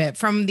transitioned a bit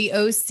from the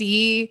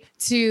OC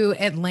to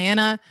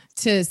Atlanta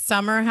to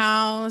Summer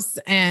House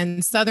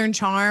and Southern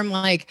Charm.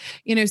 Like,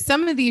 you know,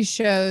 some of these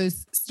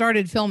shows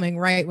started filming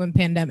right when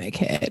pandemic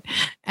hit.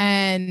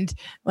 And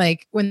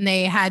like when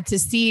they had to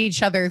see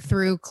each other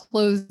through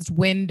closed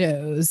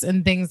windows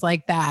and things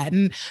like that.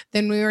 And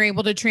then we were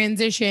able to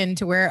transition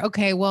to where,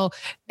 okay, well,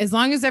 as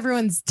long as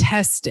everyone's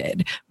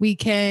tested, we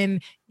can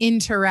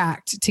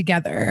interact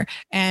together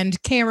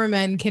and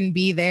cameramen can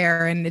be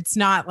there. And it's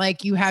not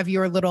like you have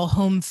your little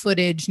home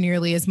footage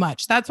nearly as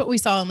much. That's what we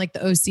saw in like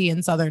the OC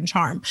and Southern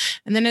Charm.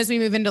 And then as we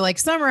move into like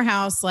Summer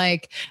House,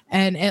 like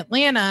and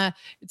Atlanta,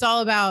 it's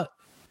all about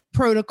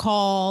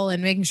protocol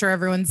and making sure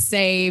everyone's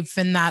safe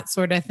and that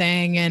sort of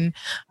thing. And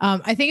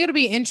I think it'll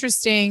be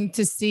interesting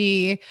to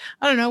see,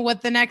 I don't know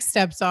what the next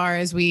steps are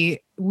as we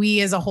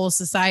as a whole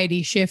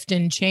society shift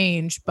and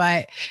change,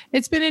 but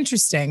it's been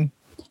interesting.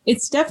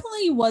 It's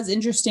definitely was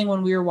interesting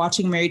when we were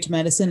watching Married to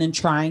Medicine and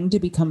trying to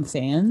become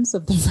fans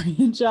of the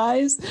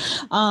franchise,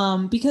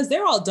 because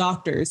they're all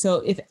doctors. So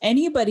if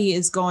anybody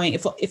is going,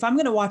 if I'm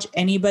going to watch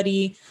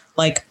anybody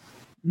like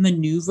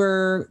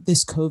maneuver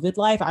this COVID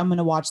life, I'm going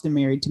to watch the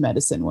Married to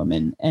Medicine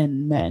women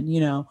and men, you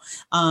know?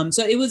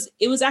 So it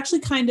was actually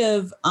kind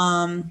of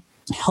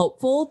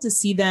helpful to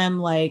see them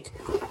like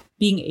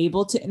being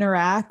able to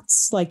interact.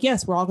 Like,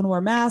 yes, we're all going to wear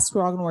masks,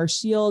 we're all going to wear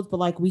shields, but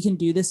like we can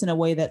do this in a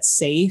way that's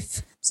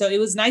safe. So it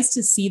was nice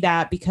to see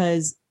that,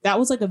 because that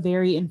was like a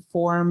very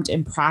informed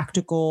and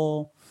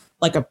practical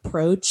like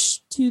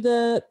approach to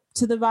the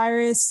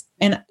virus.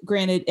 And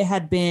granted,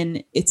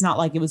 it's not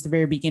like it was the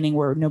very beginning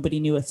where nobody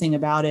knew a thing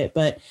about it,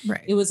 but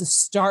right. It was a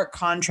stark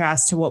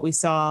contrast to what we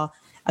saw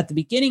at the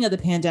beginning of the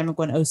pandemic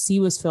when OC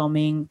was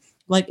filming.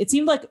 Like it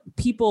seemed like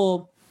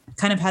people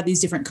kind of had these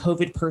different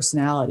COVID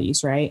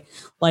personalities, right?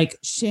 Like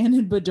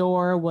Shannon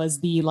Beador was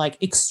the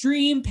like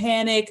extreme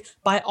panic,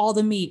 buy all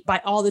the meat,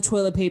 buy all the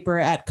toilet paper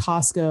at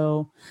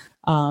Costco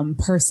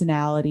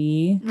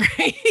personality.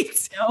 Right. You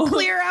know?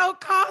 Clear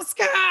out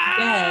Costco.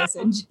 Yes.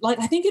 And like,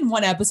 I think in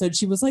one episode,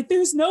 she was like,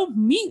 there's no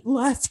meat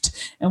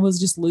left, and was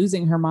just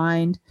losing her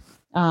mind.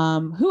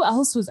 Who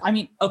else was,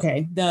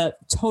 okay, the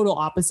total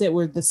opposite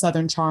were the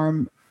Southern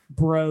Charm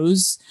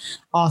bros,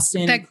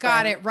 Austin. That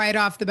got it right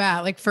off the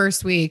bat, like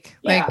first week.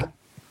 Yeah. Like,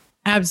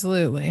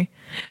 absolutely.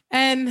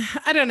 And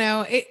I don't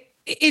know,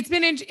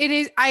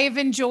 I've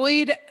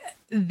enjoyed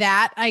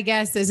that, I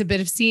guess, as a bit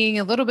of seeing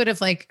a little bit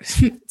of like,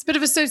 it's a bit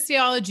of a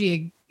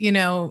sociology, you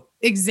know,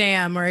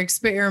 exam or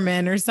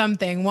experiment or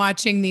something,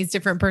 watching these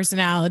different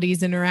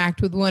personalities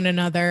interact with one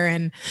another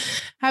and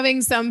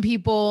having some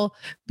people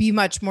be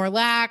much more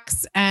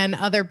lax and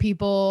other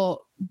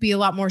people be a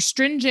lot more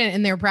stringent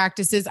in their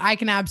practices. I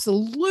can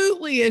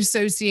absolutely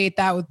associate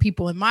that with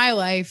people in my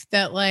life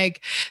that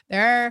like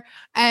they're,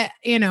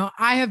 you know,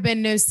 I have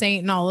been no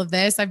saint in all of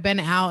this. I've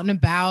been out and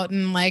about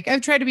and like,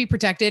 I've tried to be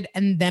protected,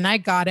 and then I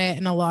got it.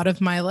 And a lot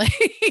of my like,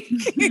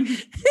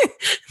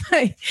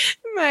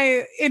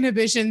 my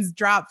inhibitions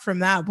dropped from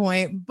that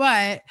point,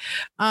 but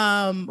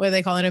what do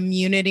they call it?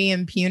 Immunity,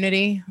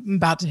 impunity. I'm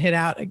about to hit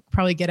out, I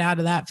probably get out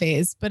of that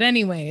phase. But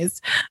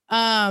anyways,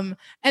 and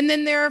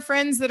then there are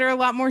friends that are a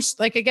lot more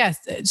like, I guess,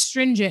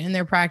 stringent in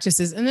their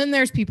practices. And then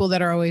there's people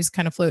that are always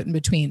kind of floating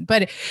between,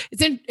 but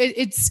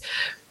it's,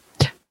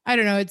 I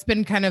don't know, it's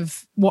been kind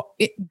of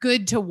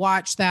good to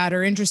watch that,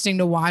 or interesting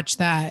to watch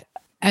that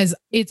as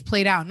it's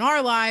played out in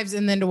our lives,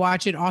 and then to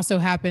watch it also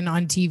happen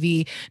on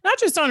TV, not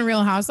just on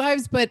Real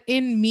Housewives, but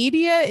in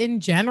media in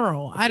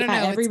general. I don't know.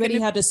 Everybody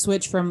had to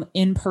switch from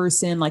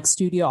in-person, like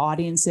studio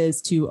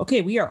audiences to,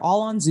 okay, we are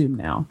all on Zoom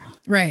now.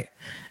 Right.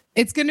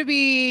 It's going to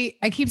be,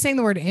 I keep saying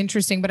the word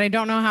interesting, but I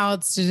don't know how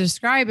else to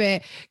describe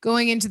it,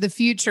 going into the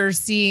future,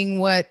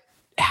 seeing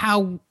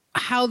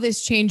how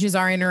this changes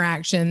our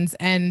interactions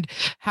and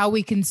how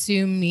we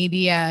consume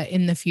media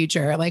in the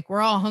future. Like,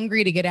 we're all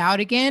hungry to get out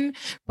again,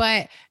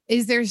 but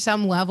is there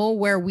some level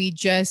where we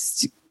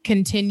just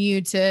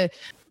continue to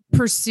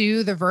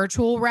pursue the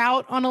virtual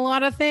route on a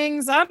lot of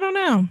things? I don't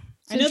know.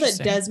 I know that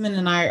Desmond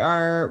and I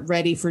are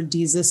ready for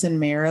Desus and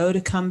Mero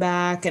to come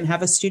back and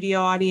have a studio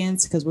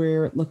audience, because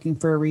we're looking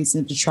for a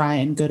reason to try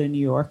and go to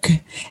New York.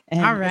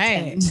 And all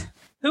right. Attend.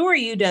 Who are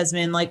you,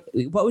 Desmond? Like,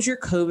 what was your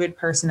COVID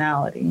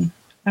personality?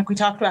 Like, we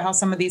talked about how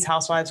some of these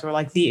housewives were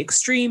like the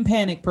extreme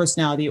panic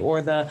personality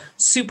or the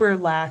super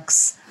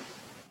lax,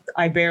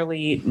 I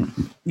barely,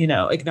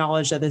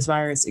 acknowledge that this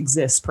virus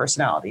exists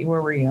personality.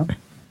 Where were you?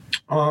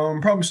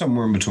 Probably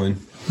somewhere in between.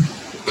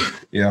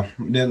 Yeah,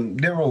 didn't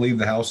really leave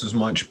the house as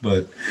much,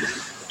 but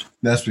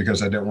that's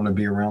because I didn't want to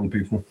be around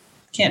people.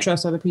 Can't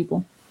trust other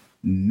people.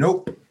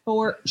 Nope.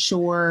 For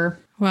sure.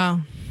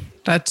 Well,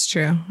 that's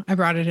true. I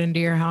brought it into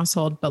your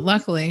household, but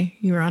luckily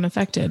you were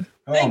unaffected.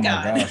 Oh my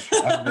gosh.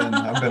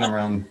 I've been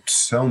around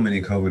so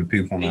many COVID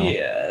people now.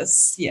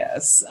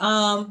 Yes.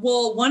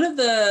 Well, one of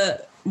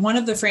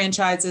the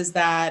franchises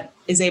that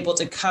is able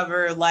to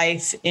cover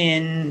life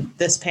in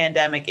this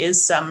pandemic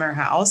is Summer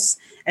House.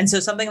 And so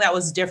something that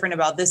was different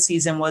about this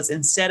season was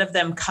instead of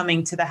them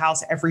coming to the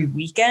house every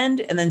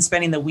weekend and then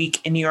spending the week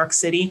in New York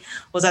City,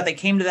 was that they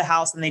came to the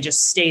house and they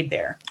just stayed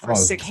there for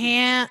 6 weeks.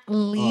 Can't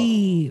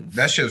leave.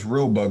 That's just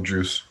real bug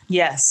juice.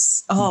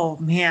 Yes. Oh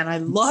man, I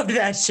loved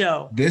that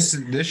show. This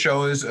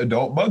show is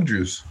adult bug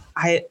juice.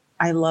 I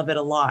love it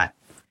a lot.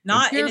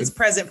 Not in its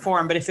present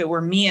form, but if it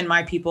were me and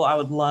my people, I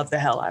would love the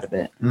hell out of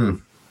it.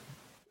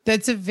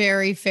 That's a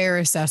very fair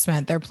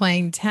assessment. They're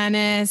playing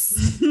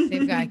tennis.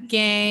 They've got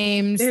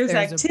games. There's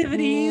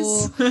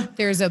activities.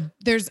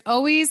 There's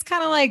always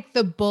kind of like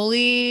the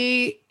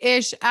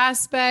bully-ish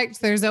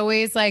aspect. There's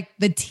always like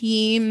the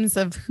teams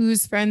of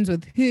who's friends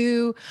with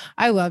who.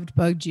 I loved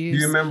Bug Juice.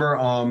 Do you remember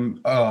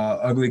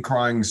Ugly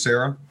Crying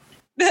Sarah?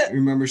 You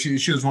remember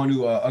she was one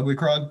who ugly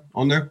cried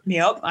on there?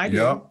 Yep, I do.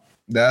 Yep.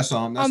 That's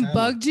on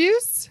Bug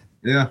Juice?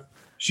 Yeah.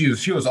 She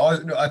was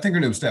always, I think her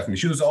name was Stephanie.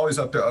 She was always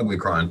up there ugly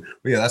crying.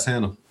 But yeah, that's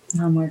Hannah.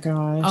 Oh my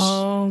gosh.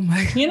 Oh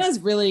my gosh. Hannah's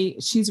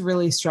she's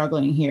really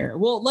struggling here.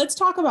 Well, let's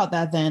talk about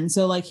that then.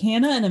 So like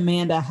Hannah and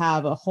Amanda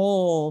have a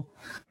whole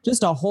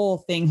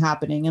thing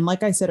happening. And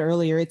like I said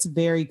earlier, it's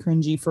very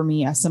cringy for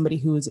me as somebody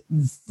who is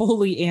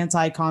fully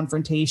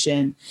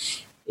anti-confrontation.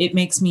 It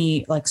makes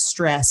me like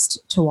stressed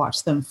to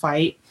watch them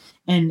fight.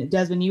 And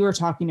Desmond, you were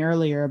talking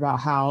earlier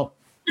about how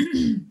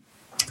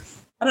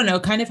I don't know,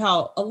 kind of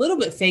how a little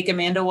bit fake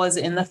Amanda was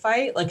in the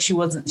fight. Like she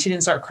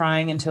didn't start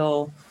crying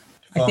until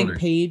I think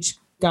Paige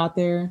got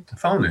there.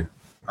 Phony.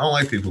 I don't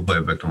like people who play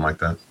a victim like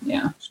that.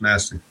 Yeah. It's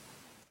nasty.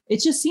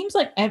 It just seems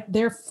like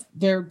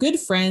they're good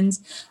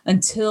friends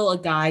until a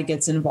guy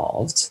gets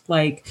involved.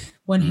 Like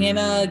when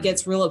Hannah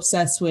gets real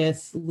obsessed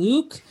with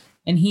Luke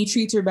and he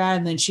treats her bad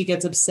and then she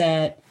gets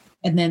upset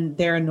and then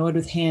they're annoyed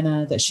with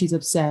Hannah that she's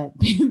upset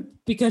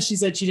because she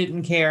said she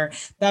didn't care.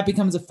 That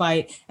becomes a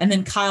fight. And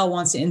then Kyle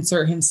wants to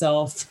insert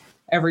himself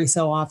every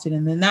so often.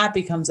 And then that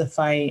becomes a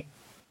fight.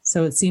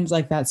 So it seems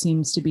like that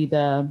seems to be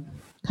the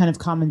kind of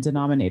common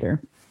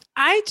denominator.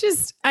 I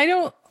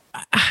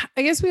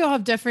guess we all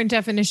have different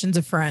definitions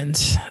of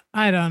friends.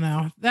 I don't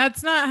know.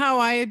 That's not how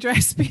I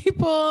address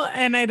people.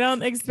 And I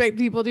don't expect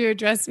people to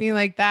address me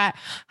like that.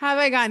 Have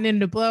I gotten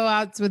into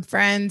blowouts with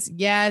friends?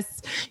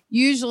 Yes.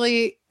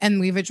 Usually,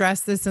 and we've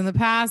addressed this in the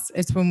past,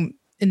 it's when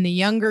in the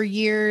younger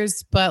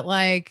years, but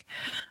like,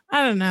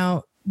 I don't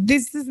know.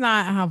 This is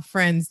not how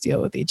friends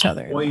deal with each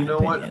other. Well, you know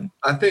opinion.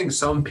 What? I think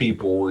some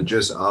people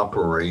just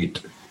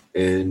operate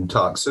in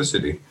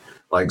toxicity.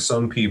 Like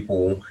some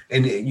people,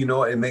 and you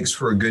know, it makes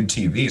for a good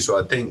TV. So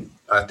I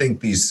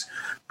think these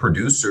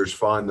producers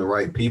find the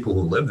right people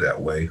who live that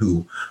way,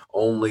 who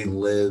only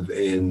live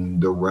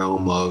in the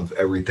realm of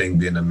everything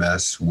being a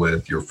mess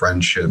with your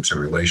friendships and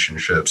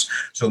relationships.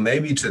 So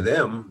maybe to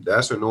them,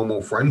 that's a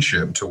normal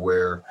friendship to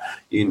where,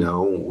 you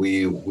know,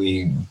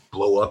 we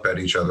blow up at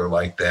each other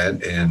like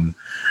that. And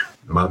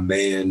my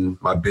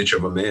bitch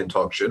of a man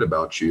talks shit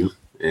about you.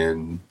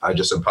 And I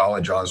just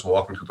apologize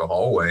walking through the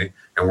hallway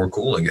and we're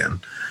cool again.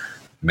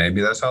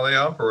 Maybe that's how they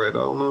operate. I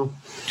don't know.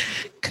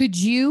 Could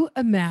you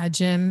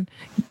imagine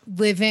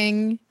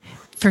living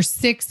for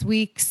 6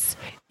 weeks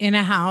in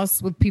a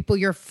house with people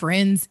you're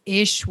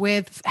friends-ish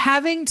with,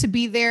 having to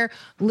be there,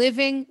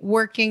 living,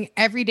 working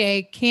every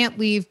day, can't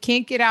leave,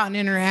 can't get out and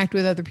interact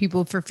with other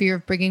people for fear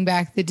of bringing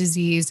back the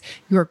disease.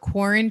 You're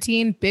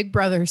quarantined, Big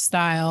Brother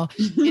style,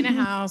 in a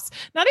house,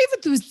 not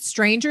even with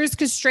strangers,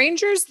 because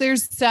strangers,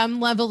 there's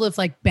some level of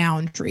like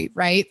boundary,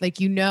 right? Like,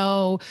 you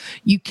know,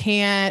 you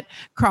can't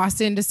cross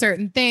into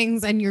certain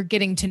things and you're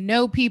getting to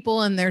know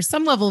people. And there's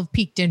some level of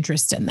piqued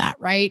interest in that,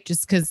 right?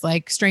 Just because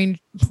like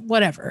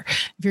whatever.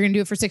 If you're going to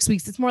do it for 6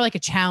 weeks, it's more like a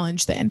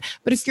challenge then.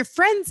 But if you're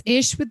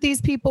friends-ish with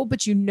these people,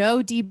 but you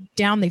know deep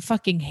down they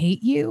fucking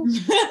hate you,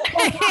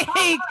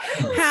 like,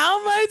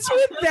 how much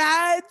would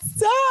that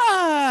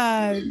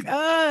suck?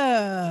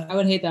 I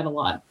would hate that a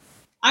lot.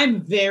 I'm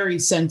very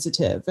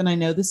sensitive, and I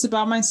know this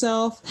about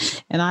myself,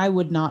 and I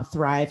would not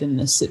thrive in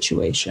this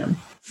situation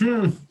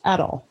at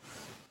all.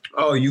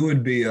 Oh, you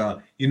would be,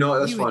 you know,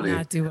 that's funny.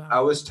 Well. I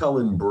was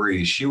telling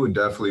Bree, she would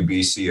definitely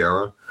be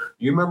Sierra.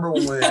 You remember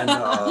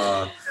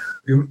when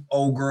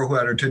old girl who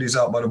had her titties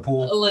out by the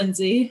pool?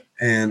 Lindsay.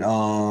 And her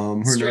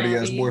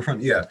nerdy ass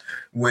boyfriend? Yeah.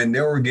 When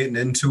they were getting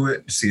into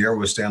it, Sierra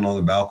was standing on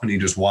the balcony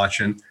just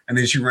watching. And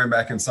then she ran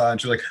back inside and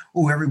she's like,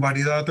 oh,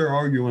 everybody's out there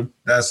arguing.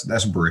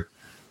 That's Bree.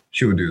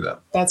 She would do that.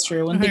 That's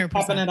true. When things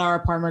happen at our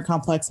apartment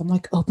complex, I'm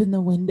like, open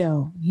the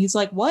window. He's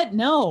like, what?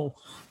 No.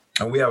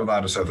 And we have a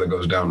lot of stuff that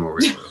goes down where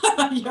we live.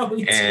 Yeah,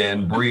 we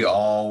and Bree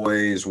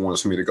always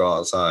wants me to go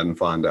outside and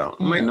find out.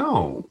 I'm like,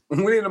 no, we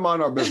need to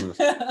mind our business.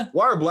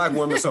 Why are black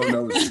women so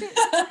nosy?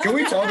 Can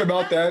we talk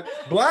about that?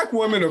 Black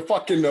women are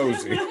fucking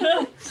nosy.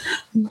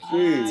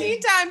 Tea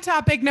time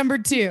topic number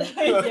 2.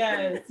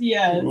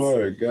 Yes.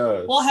 Oh my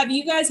God. Well, have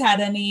you guys had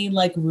any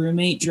like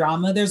roommate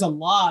drama? There's a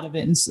lot of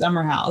it in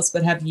Summer House,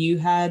 but have you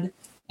had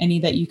any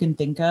that you can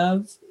think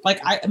of? Like,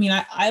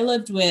 I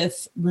lived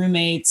with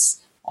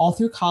roommates all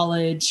through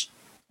college.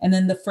 And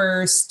then the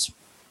first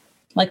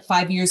like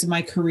 5 years of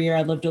my career,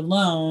 I lived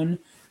alone.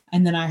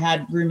 And then I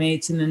had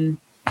roommates and then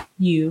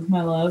you,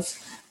 my love.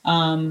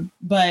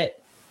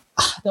 But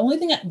The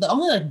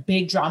only like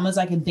big dramas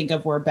I can think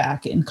of were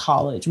back in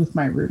college with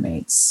my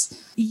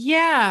roommates.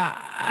 Yeah,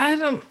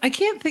 I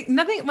can't think,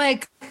 nothing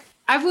like,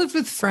 I've lived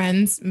with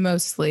friends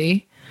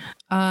mostly.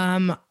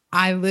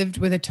 I lived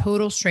with a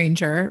total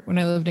stranger when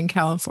I lived in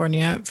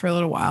California for a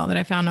little while that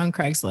I found on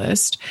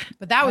Craigslist,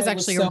 but that was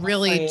actually a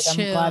really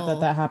chill. I'm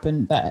glad that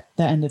happened. That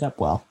ended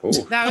up well. Oh,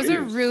 that was a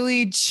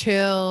really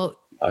chill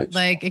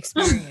like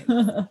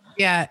experience.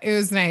 Yeah, it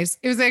was nice.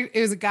 It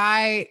was a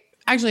guy.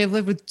 Actually, I've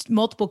lived with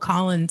multiple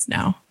Collins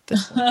now,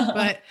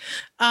 but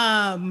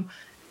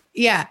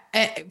yeah,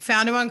 I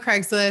found him on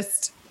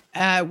Craigslist.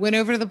 Went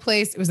over to the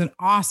place. It was an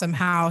awesome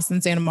house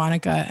in Santa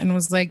Monica, and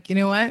was like, you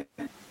know what?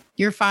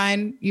 You're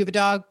fine. You have a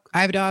dog.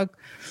 I have a dog.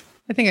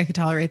 I think I could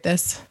tolerate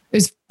this. It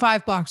was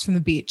 5 blocks from the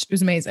beach. It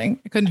was amazing.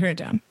 I couldn't turn it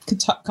down.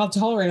 Could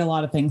tolerate a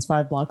lot of things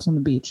 5 blocks from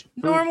the beach.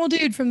 Normal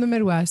dude from the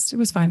Midwest. It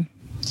was fine.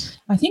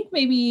 I think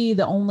maybe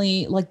the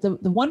only, like the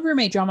one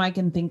roommate drama I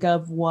can think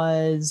of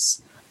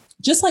was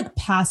just like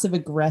passive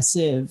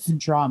aggressive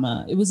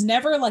drama. It was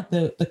never like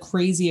the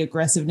crazy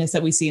aggressiveness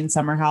that we see in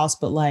Summer House,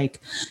 but like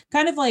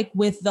kind of like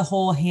with the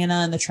whole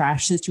Hannah and the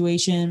trash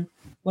situation.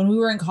 When we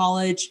were in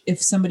college,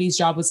 if somebody's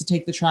job was to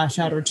take the trash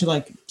out or to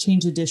like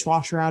change the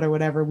dishwasher out or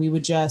whatever, we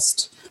would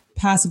just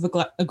passive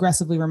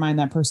aggressively remind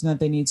that person that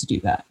they need to do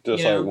that.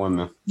 Just like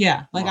women.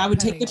 Yeah. Like I would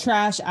take the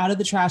trash out of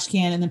the trash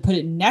can and then put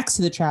it next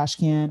to the trash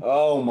can.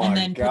 Oh my God.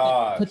 And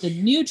then put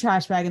the new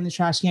trash bag in the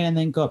trash can and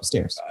then go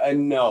upstairs. I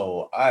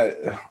know. I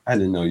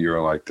didn't know you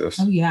were like this.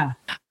 Oh yeah.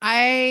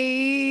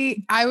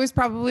 I was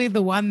probably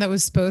the one that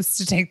was supposed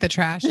to take the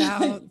trash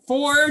out.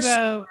 For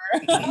sure.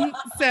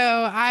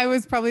 So I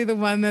was probably the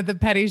one that the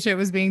petty shit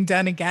was being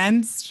done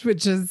against,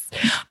 which is,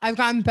 I've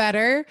gotten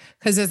better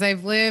because as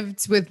I've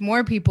lived with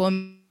more people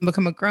and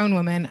become a grown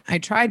woman, I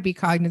try to be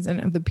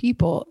cognizant of the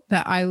people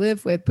that I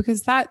live with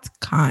because that's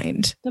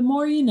kind. The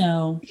more you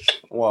know.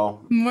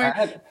 Well,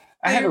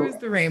 I was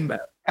the rainbow.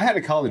 I had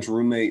a college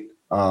roommate.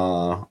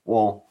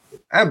 Well,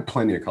 I had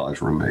plenty of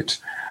college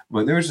roommates,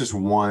 but there was this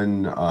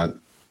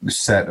one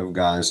set of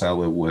guys I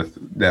lived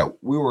with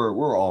that we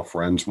were all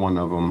friends. One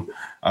of them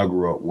I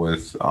grew up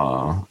with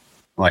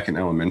like in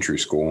elementary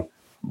school.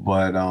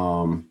 But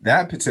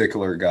that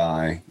particular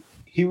guy,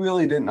 he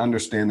really didn't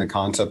understand the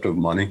concept of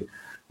money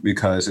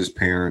because his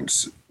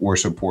parents were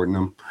supporting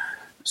him.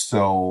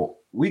 So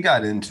we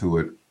got into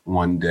it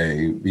one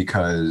day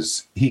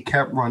because he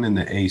kept running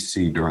the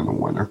AC during the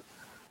winter.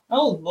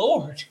 Oh,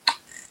 Lord.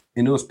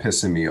 And it was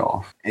pissing me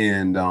off.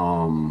 And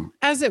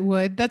as it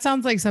would. That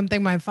sounds like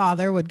something my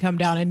father would come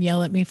down and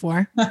yell at me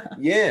for.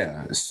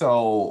 Yeah.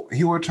 So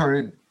he would turn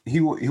it,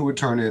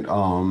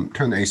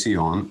 turn the AC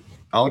on.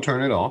 I would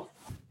turn it off.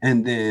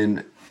 And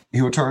then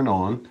he would turn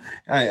on.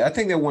 I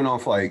think that went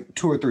off like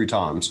 2 or 3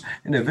 times.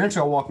 And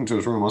eventually I walked into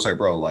his room. I was like,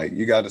 bro, like,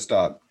 you got to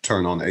stop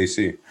turning on the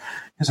AC.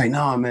 He's like,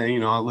 nah,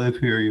 man, I live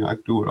here. I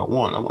can do what I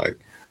want. I'm like,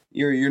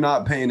 you're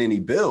not paying any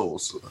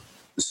bills.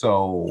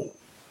 So,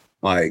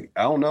 like,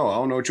 I don't know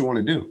what you want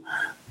to do.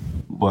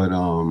 But,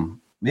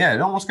 yeah,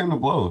 it almost came to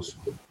blows.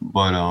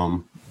 But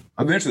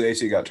eventually the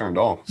AC got turned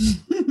off.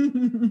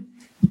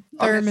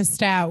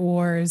 Thermostat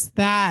wars.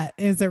 That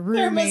is a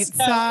roommate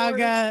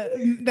saga.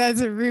 That's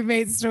a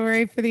roommate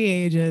story for the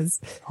ages.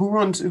 Who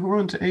runs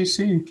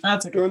AC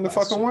during the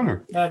fucking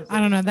winter? I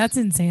don't know. That's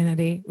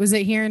insanity. Was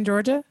it here in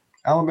Georgia?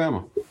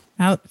 Alabama.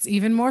 Oh, it's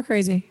even more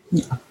crazy.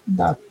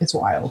 Yeah, it's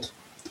wild.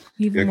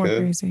 Even more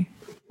crazy.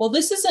 Well,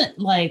 this isn't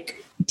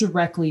like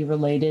directly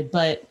related,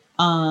 but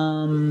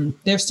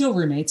they're still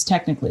roommates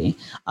technically.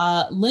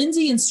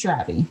 Lindsay and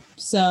Stravy.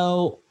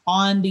 So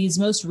on these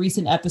most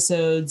recent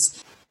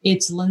episodes,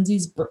 it's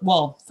Lindsay's.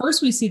 Well,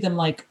 first we see them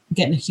like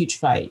getting a huge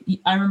fight.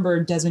 I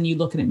remember Desmond, you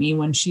looking at me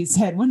when she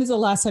said, "When is the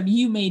last time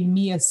you made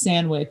me a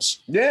sandwich?"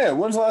 Yeah,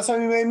 when's the last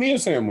time you made me a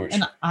sandwich?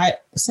 And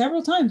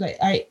several times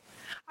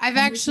I've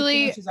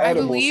actually, I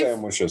believe,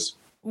 sandwiches.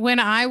 When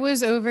I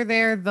was over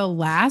there the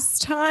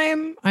last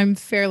time, I'm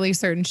fairly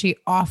certain she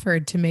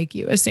offered to make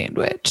you a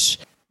sandwich.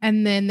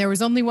 And then there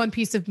was only one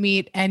piece of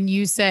meat and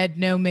you said,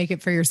 no, make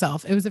it for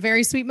yourself. It was a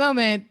very sweet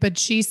moment, but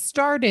she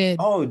started.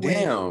 Oh,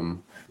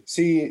 damn.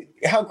 See,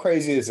 how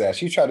crazy is that?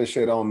 She tried to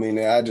shit on me and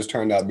I just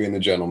turned out being a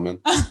gentleman.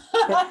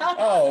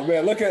 Oh,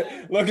 man, look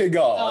at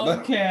God.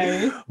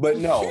 Okay. But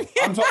no,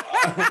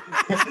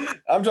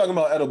 I'm talking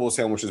about edible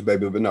sandwiches,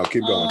 baby. But no,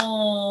 keep going.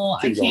 Oh,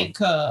 I can't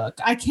cook.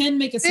 I can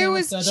make a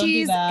sandwich. There was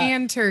cheese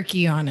and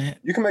turkey on it.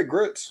 You can make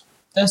grits.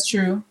 That's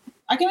true.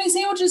 I can make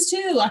sandwiches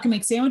too. I can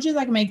make sandwiches,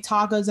 I can make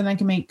tacos, and I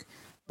can make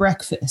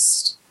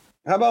breakfast.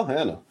 How about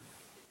Hannah?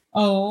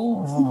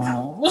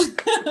 Oh.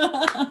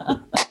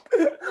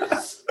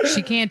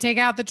 She can't take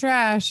out the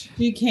trash.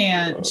 She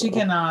can't. She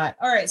cannot.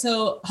 All right.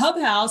 So Hub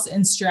House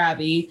and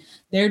Stravy,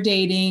 they're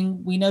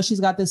dating. We know she's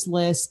got this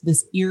list,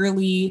 this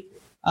eerily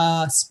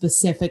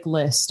specific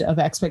list of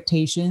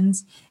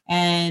expectations.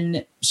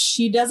 And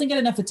she doesn't get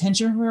enough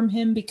attention from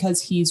him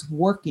because he's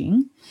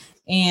working.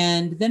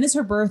 And then it's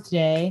her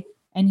birthday.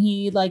 And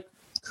he like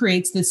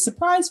creates this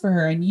surprise for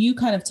her. And you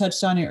kind of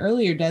touched on it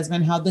earlier,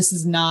 Desmond, how this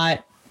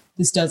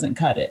doesn't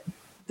cut it.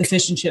 the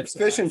fish and chips.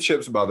 Fish and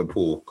chips by the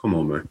pool. Come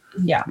on, man.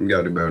 Yeah. You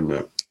got to do better than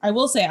that. I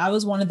will say I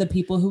was one of the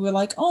people who were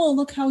like, oh,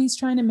 look how he's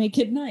trying to make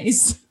it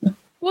nice.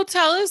 Well,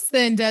 tell us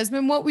then,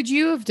 Desmond, what would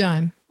you have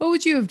done? What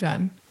would you have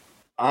done?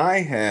 I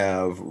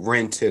have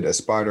rented a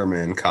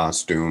Spider-Man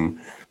costume,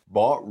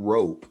 bought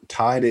rope,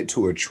 tied it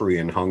to a tree,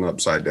 and hung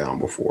upside down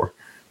before.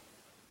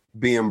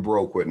 Being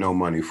broke with no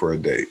money for a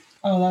date.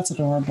 Oh, that's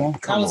adorable.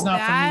 That was not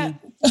That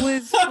for me.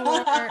 was for,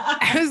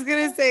 I was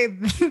going to say,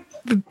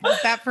 was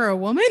that for a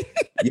woman?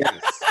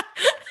 Yes.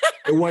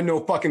 It wasn't no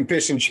fucking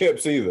fish and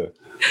chips either.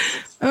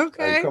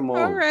 Okay. Like, come on.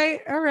 All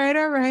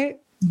right.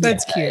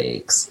 That's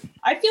cute.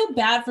 I feel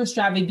bad for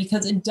Stravy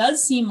because it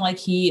does seem like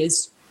he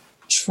is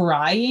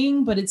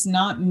trying, but it's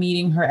not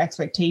meeting her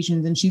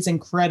expectations, and she's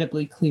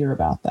incredibly clear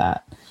about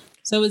that.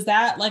 So is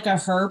that like a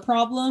her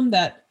problem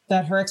that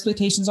her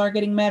expectations are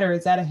getting met, or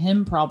is that a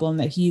him problem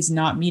that he's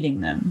not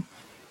meeting them?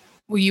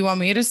 Well, you want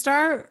me to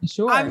start?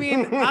 Sure. I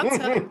mean, I'll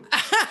tell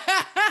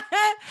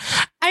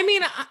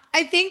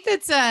I think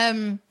that's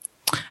a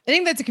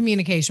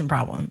communication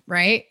problem,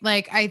 right?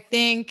 Like, I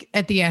think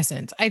at the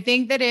essence, I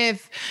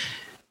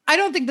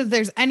don't think that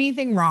there's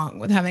anything wrong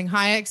with having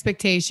high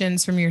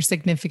expectations from your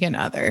significant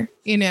other,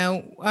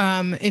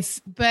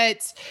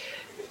 but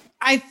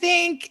I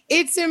think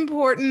it's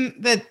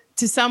important that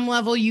to some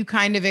level you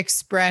kind of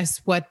express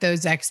what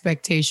those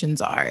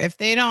expectations are. If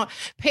they don't,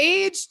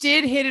 Paige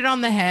did hit it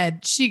on the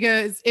head. She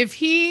goes, if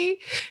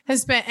he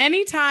has spent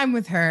any time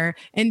with her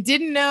and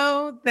didn't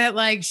know that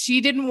like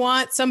she didn't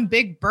want some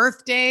big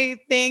birthday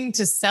thing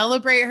to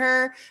celebrate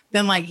her,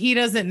 then like he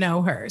doesn't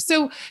know her.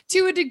 So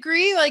to a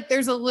degree, like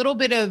there's a little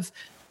bit of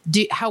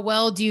how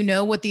well do you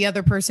know what the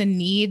other person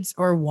needs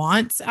or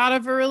wants out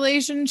of a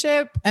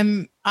relationship?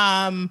 And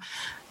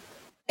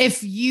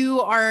if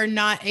you are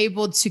not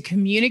able to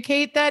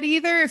communicate that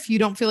either, if you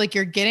don't feel like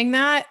you're getting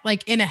that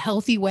like in a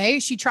healthy way,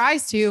 she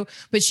tries to,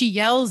 but she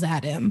yells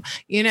at him,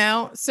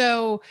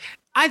 So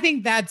I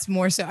think that's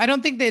more so. I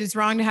don't think that it's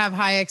wrong to have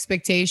high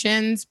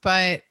expectations,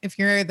 but if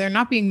they're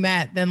not being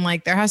met, then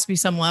like there has to be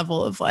some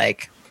level of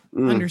like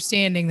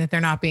understanding that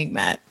they're not being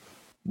met.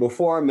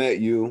 Before I met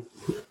you,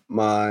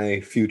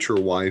 my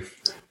future wife,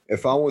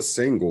 if I was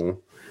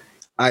single,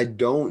 I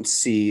don't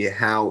see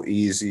how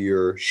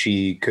easier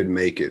she could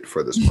make it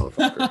for this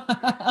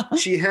motherfucker.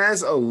 She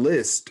has a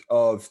list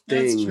of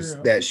things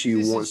that she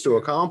wants to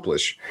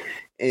accomplish.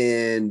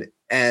 And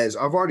as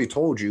I've already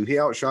told you, he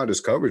outshot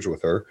his coverage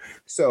with her.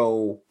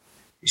 So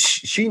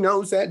she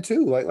knows that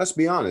too. Like, let's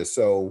be honest.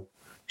 So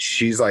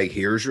she's like,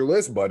 here's your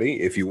list,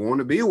 buddy. If you want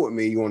to be with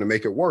me, you want to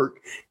make it work.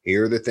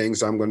 Here are the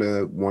things I'm going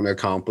to want to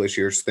accomplish.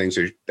 Here's things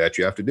that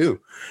you have to do.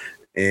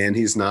 And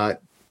he's not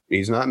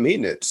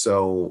meeting it.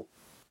 So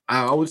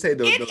I would say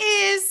it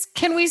is.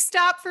 Can we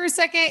stop for a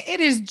second?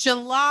 It is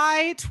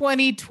July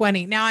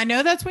 2020. Now, I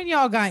know that's when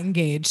y'all got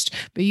engaged,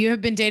 but you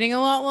have been dating a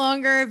lot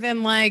longer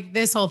than like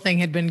this whole thing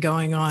had been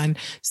going on.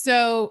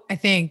 So I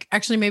think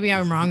actually maybe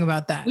I'm wrong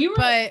about that. We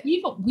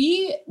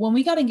when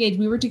we got engaged,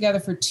 we were together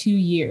for 2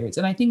 years,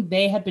 and I think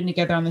they had been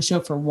together on the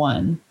show for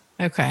 1.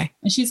 Okay.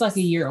 And she's like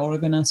a year older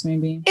than us,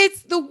 maybe.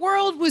 The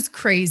world was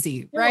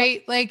crazy,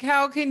 right? Like,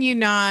 how can you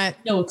not?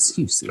 No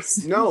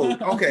excuses. No.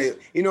 Okay.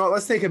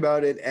 Let's think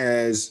about it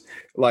as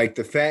like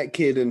the fat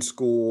kid in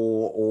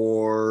school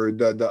or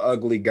the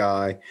ugly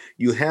guy.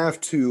 You have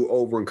to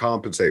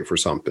overcompensate for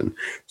something.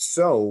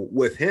 So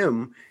with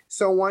him,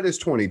 so what is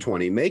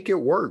 2020? Make it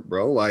work,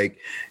 bro. Like,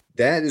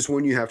 that is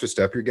when you have to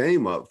step your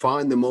game up.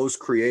 Find the most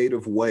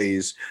creative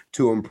ways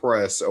to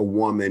impress a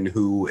woman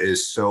who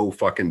is so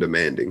fucking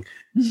demanding.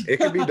 It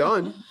can be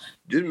done.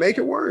 Just make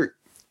it work.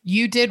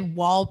 You did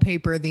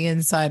wallpaper the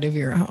inside of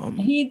your home.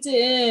 He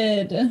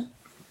did. It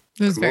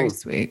was very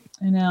sweet.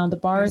 I know. The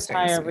bar is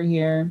high over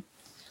here.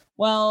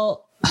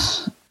 Well,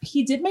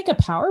 he did make a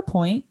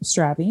PowerPoint,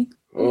 Stravy.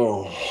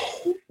 Oh,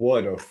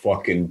 what a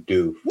fucking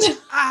doof.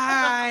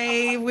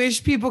 I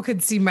wish people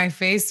could see my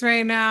face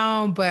right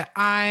now, but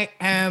I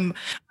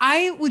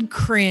would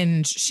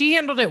cringe. She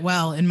handled it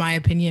well, in my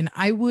opinion.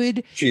 I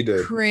would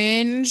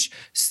cringe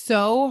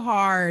so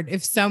hard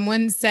if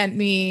someone sent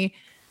me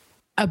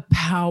a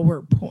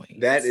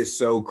PowerPoint. That is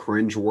so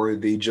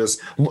cringeworthy. Just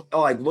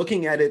like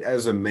looking at it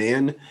as a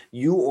man,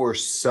 you are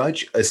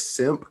such a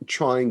simp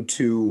trying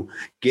to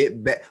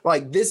get back.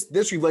 Like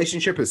this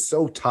relationship is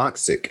so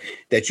toxic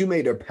that you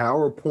made a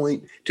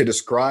PowerPoint to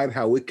describe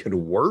how it could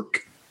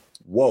work.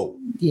 Whoa.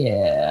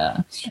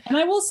 Yeah. And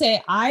I will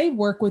say I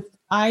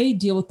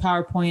deal with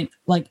PowerPoint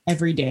like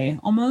every day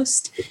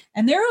almost.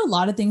 And there are a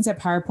lot of things that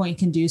PowerPoint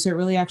can do. So it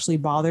really actually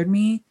bothered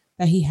me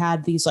that he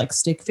had these like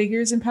stick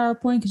figures in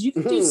PowerPoint, because you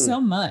can do so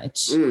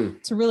much to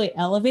really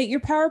elevate your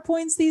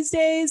PowerPoints these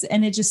days.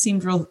 And it just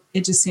seemed a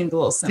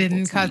little simple.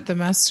 Didn't cut the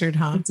mustard,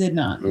 huh? It did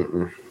not.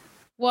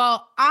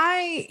 Well,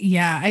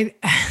 I'm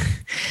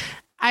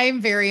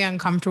very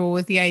uncomfortable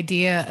with the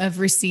idea of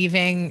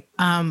receiving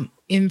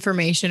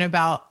information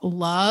about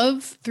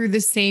love through the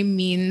same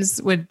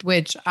means with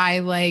which I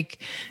like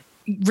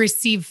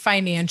receive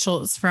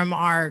financials from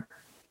our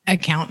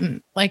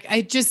accountant. Like,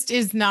 it just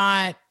is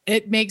not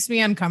it makes me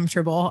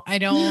uncomfortable. I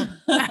don't,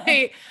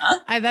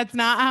 that's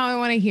not how I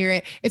want to hear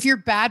it. If you're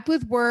bad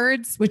with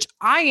words, which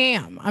I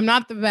am, I'm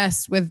not the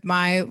best with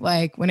my,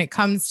 like, when it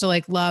comes to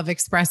like love,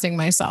 expressing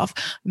myself,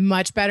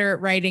 much better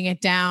at writing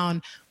it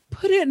down,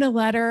 put it in a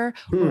letter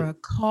or a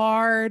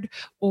card,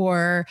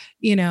 or,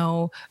 you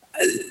know,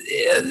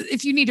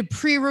 if you need to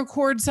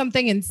pre-record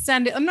something and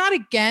send it. I'm not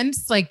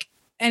against like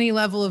any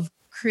level of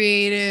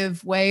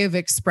creative way of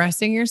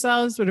expressing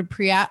yourselves, but a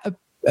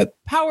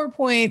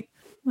PowerPoint,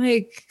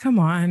 like, come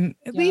on,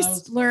 at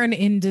least learn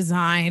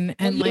InDesign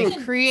and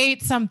like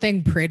create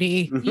something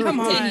pretty. Come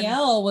on.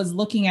 Danielle was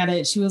looking at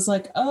it. She was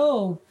like,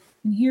 oh,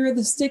 and here are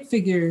the stick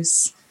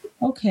figures.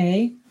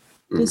 Okay,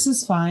 this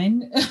is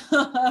fine.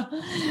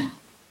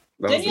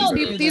 Danielle,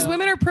 these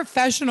women are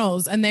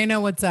professionals and they know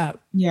what's up.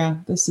 Yeah,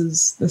 this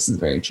is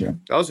very true.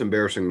 That was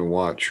embarrassing to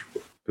watch.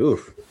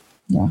 Oof.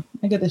 Yeah,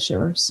 I get the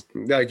shivers.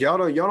 Like y'all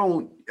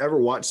don't ever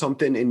watch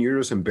something and you're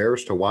just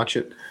embarrassed to watch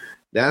it.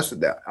 That's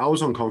that. I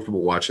was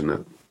uncomfortable watching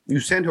that.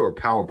 You sent her a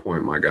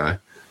PowerPoint, my guy.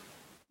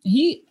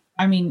 She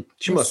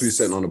must be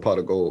sitting on a pot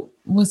of gold.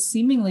 Was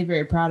seemingly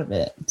very proud of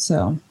it.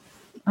 So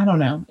I don't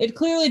know. It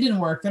clearly didn't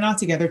work. They're not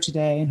together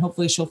today, and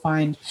hopefully she'll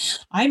find.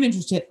 I'm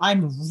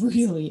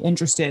really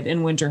interested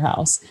in Winter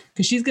House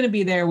because she's going to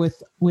be there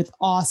with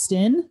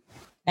Austin,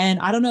 and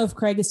I don't know if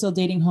Craig is still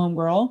dating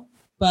Homegirl.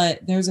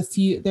 But there's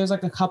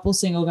like a couple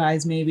single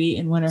guys maybe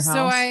in Winter House.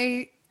 So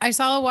I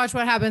saw Watch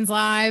What Happens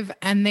Live,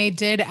 and they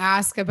did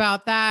ask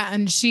about that.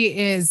 And she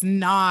is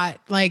not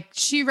like,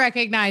 she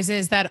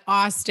recognizes that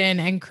Austin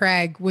and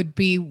Craig would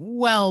be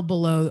well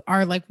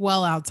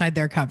outside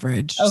their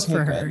coverage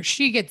for her. Good.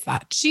 She gets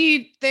that.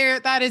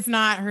 That is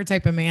not her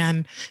type of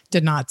man.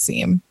 Did not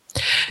seem.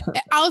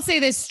 Perfect. I'll say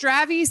this,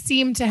 Stravy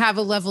seemed to have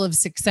a level of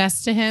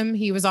success to him.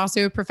 He was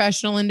also a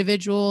professional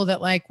individual that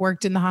like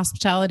worked in the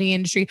hospitality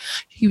industry.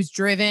 He was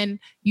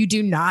driven. You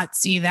do not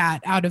see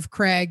that out of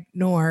Craig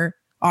nor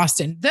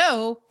Austin,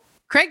 though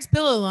Craig's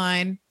pillow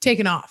line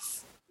taken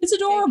off. It's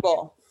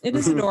adorable. It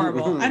is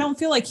adorable. I don't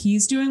feel like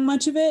he's doing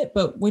much of it,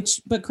 but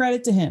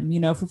credit to him,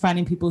 you know, for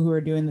finding people who are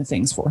doing the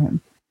things for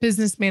him.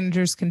 Business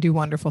managers can do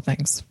wonderful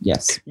things.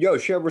 Yes. Yo,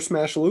 she ever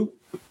smash Luke?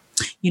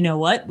 You know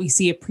what? We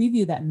see a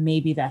preview that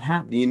maybe that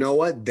happened. You know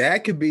what?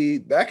 That could be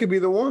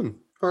the one.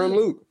 Her and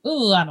Luke.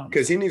 Oh, I don't know.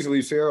 Because he needs to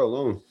leave Sarah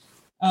alone.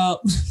 Oh,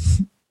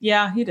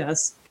 yeah, he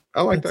does.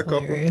 I like that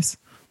couple. Hilarious.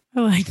 I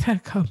like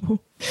that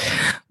couple.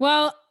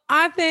 Well,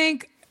 I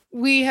think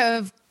we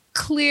have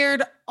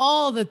cleared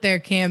all that there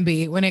can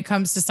be when it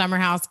comes to Summer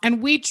House.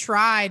 And we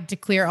tried to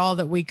clear all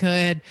that we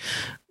could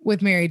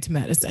with Married to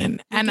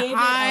Medicine. And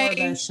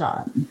I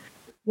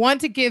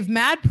want to give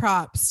mad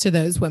props to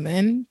those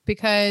women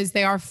because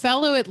they are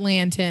fellow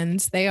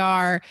Atlantans. They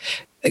are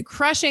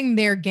crushing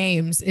their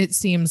games, it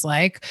seems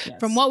like. Yes.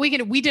 From what we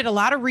did a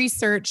lot of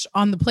research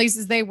on the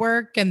places they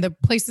work and the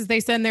places they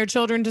send their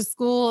children to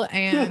school,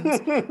 and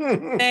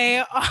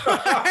they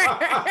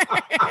are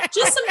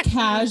just some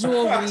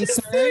casual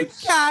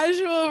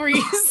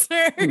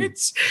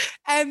research.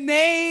 And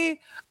they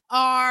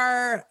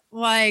are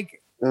like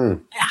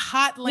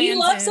hot lanterns. We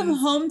love some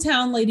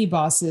hometown lady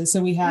bosses,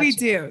 so we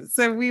do.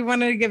 So we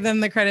want to give them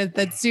the credit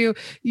that's due.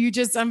 You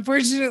just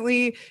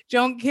unfortunately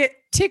don't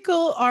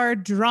tickle our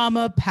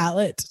drama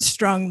palette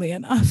strongly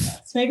enough.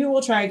 Yes, maybe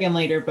we'll try again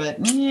later,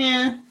 but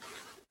yeah.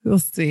 We'll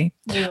see.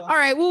 Yeah. All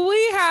right. Well,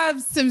 we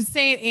have some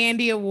St.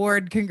 Andy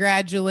Award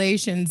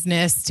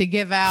congratulations-ness to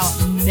give out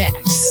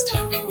next.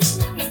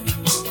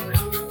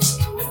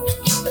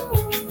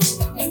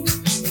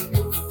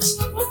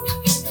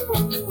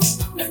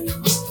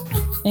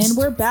 And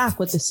we're back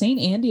with the St.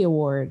 Andy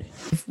Award.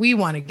 We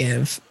want to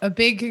give a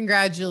big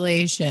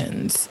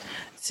congratulations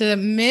to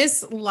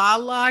Miss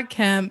Lala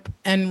Kemp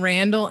and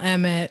Randall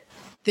Emmett,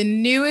 the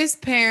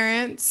newest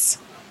parents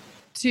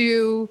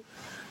to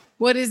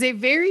what is a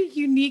very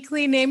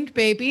uniquely named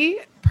baby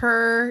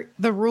per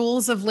the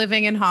rules of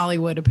living in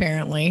Hollywood,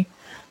 apparently.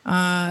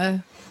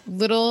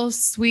 Little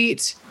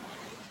sweet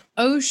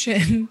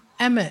Ocean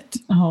Emmett.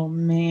 Oh,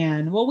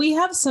 man. Well, we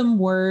have some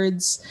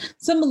words,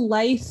 some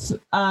life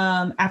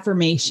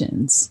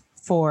affirmations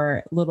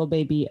for little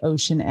baby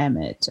Ocean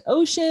Emmett.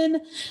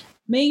 Ocean,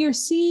 may your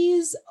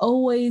seas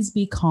always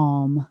be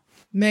calm.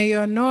 May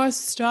your North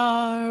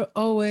Star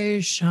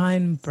always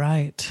shine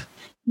bright.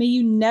 May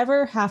you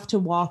never have to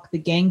walk the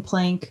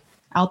gangplank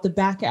out the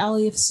back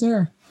alley of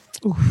Sir.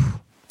 Oof.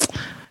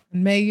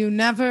 May you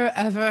never,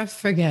 ever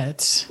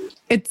forget,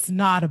 it's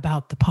not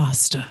about the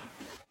pasta.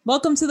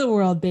 Welcome to the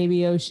world,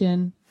 baby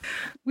Ocean.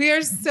 We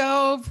are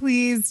so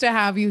pleased to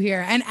have you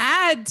here and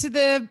add to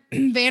the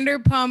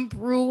Vanderpump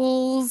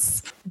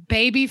Rules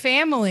baby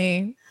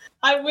family.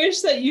 I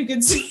wish that you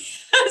could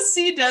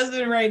see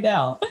Desmond right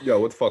now. Yo,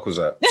 what the fuck was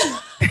that?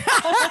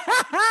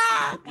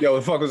 Yo, what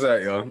the fuck was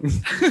that, yo?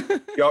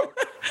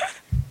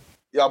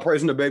 Y'all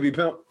praising the baby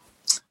pimp?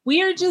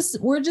 We're just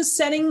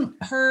setting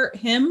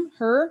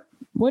her.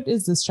 What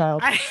is this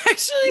child? I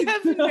actually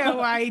have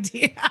no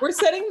idea. We're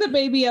setting the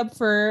baby up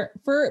for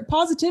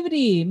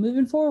positivity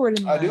moving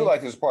forward. I do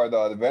like this part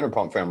of the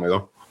Vanderpump family,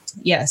 though.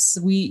 Yes,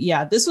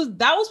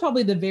 that was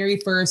probably the very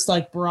first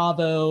like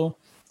Bravo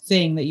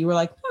thing that you were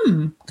like,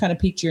 kind of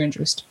piqued your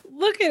interest.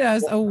 Look at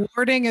us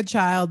awarding a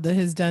child that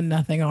has done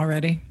nothing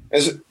already.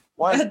 Is it?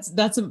 Why?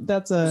 That's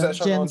a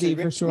Gen Z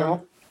for sure.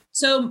 No?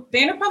 So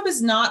Vanderpump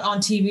is not on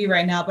TV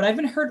right now, but I've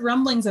even heard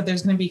rumblings that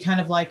there's going to be kind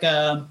of like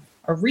a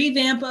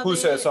revamp of Who it.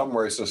 said something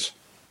racist?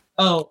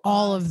 Oh,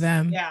 All of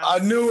them. yeah. I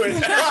knew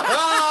it.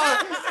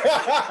 I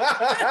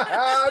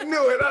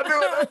knew it.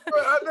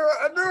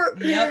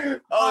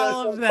 Yep. Oh,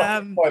 All of that's so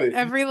them. funny.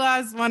 Every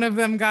last one of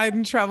them got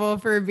in trouble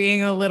for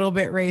being a little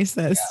bit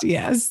racist.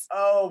 Yes.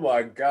 Oh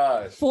my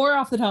gosh. 4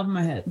 off the top of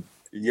my head.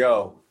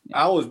 Yo,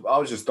 I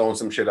was just throwing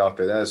some shit out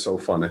there. That is so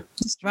funny.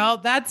 Well,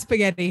 that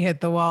spaghetti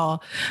hit the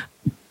wall.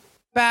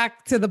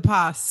 Back to the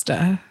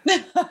pasta.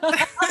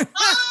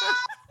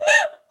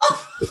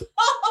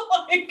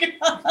 Oh my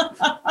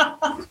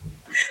God.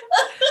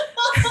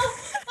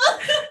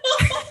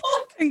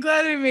 I'm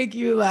glad I make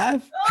you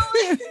laugh.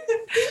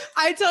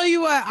 I tell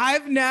you what,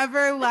 I've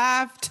never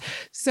laughed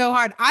so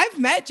hard. I've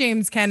met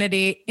James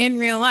Kennedy in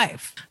real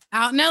life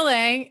out in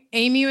LA.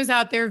 Amy was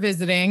out there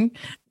visiting,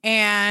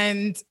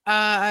 and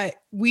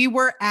we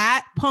were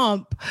at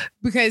Pump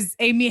because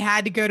Amy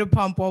had to go to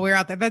Pump while we were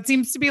out there. That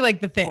seems to be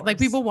like the thing. Like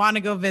people want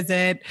to go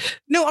visit.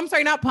 No, I'm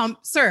sorry, not Pump.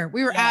 Sir.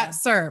 We were at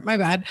Sir. My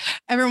bad.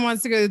 Everyone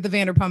wants to go to the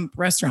Vanderpump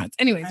restaurants.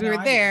 Anyways, we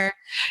were there.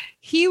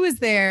 He was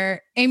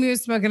there. Amy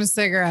was smoking a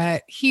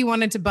cigarette. He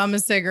wanted to bum a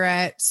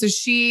cigarette. So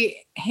she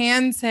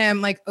hands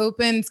him, like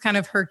opens kind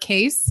of her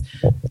case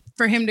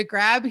for him to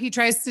grab. He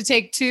tries to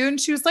take 2 and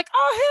she was like,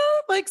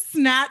 oh, he like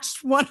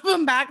snatched one of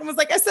them back and was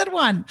like, I said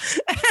 1.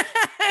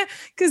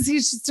 Because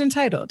he's just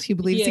entitled. He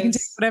believes he can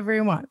take whatever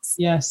he wants.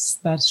 Yes,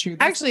 that's true.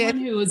 That's Actually, the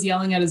one who was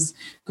yelling at his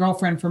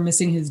girlfriend for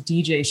missing his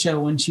DJ show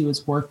when she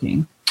was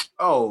working.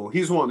 Oh,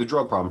 he's one with the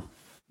drug problem.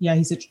 Yeah,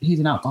 he's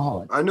an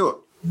alcoholic. I knew it.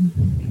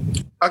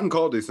 I can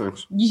call these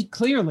things.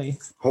 Clearly.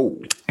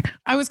 Oh.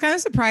 I was kind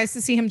of surprised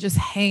to see him just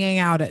hanging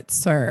out at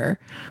Sir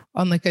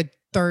on like a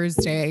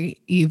Thursday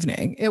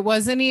evening. It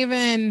wasn't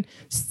even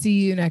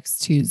see you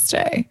next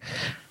Tuesday.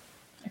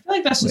 I feel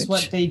like that's just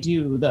what they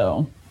do,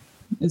 though,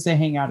 is they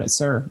hang out at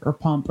Sir or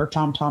Pump or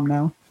Tom Tom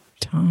now.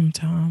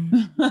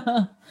 Tom.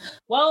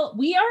 Well,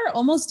 we are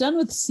almost done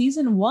with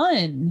season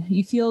 1.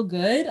 You feel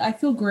good? I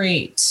feel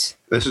great.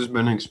 This has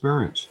been an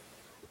experience.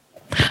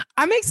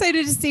 I'm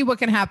excited to see what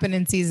can happen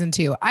in season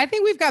 2. I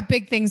think we've got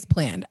big things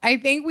planned. I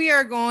think we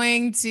are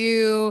going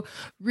to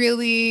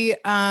really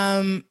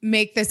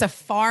make this a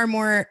far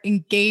more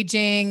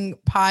engaging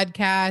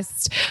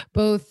podcast,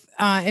 both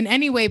in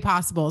any way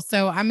possible.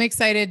 So I'm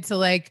excited to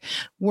like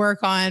work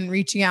on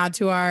reaching out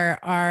to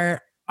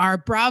our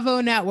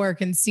Bravo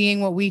network and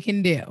seeing what we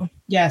can do.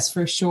 Yes,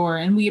 for sure.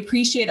 And we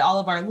appreciate all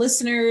of our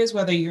listeners,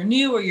 whether you're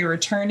new or you're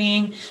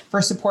returning,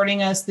 for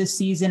supporting us this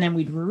season. And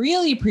we'd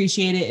really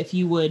appreciate it if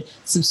you would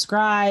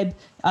subscribe,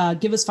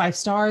 give us 5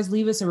 stars,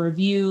 leave us a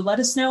review, let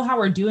us know how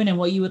we're doing and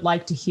what you would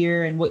like to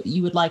hear and what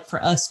you would like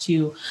for us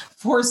to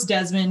force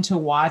Desmond to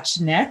watch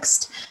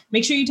next.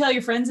 Make sure you tell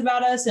your friends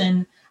about us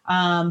and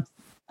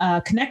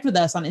connect with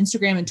us on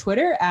Instagram and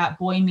Twitter at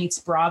Boy Meets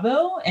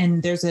Bravo.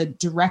 And there's a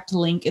direct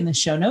link in the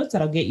show notes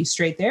that'll get you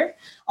straight there.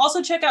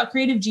 Also check out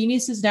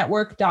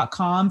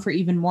creativegeniusesnetwork.com for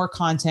even more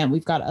content.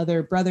 We've got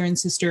other brother and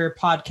sister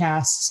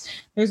podcasts.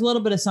 There's a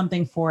little bit of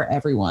something for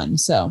everyone.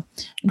 So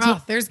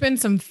there's been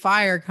some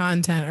fire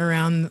content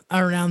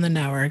around the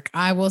network.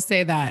 I will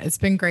say that. It's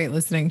been great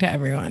listening to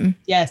everyone.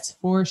 Yes,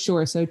 for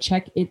sure. So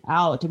check it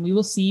out and we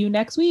will see you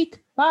next week.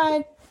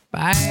 Bye.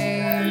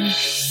 Bye.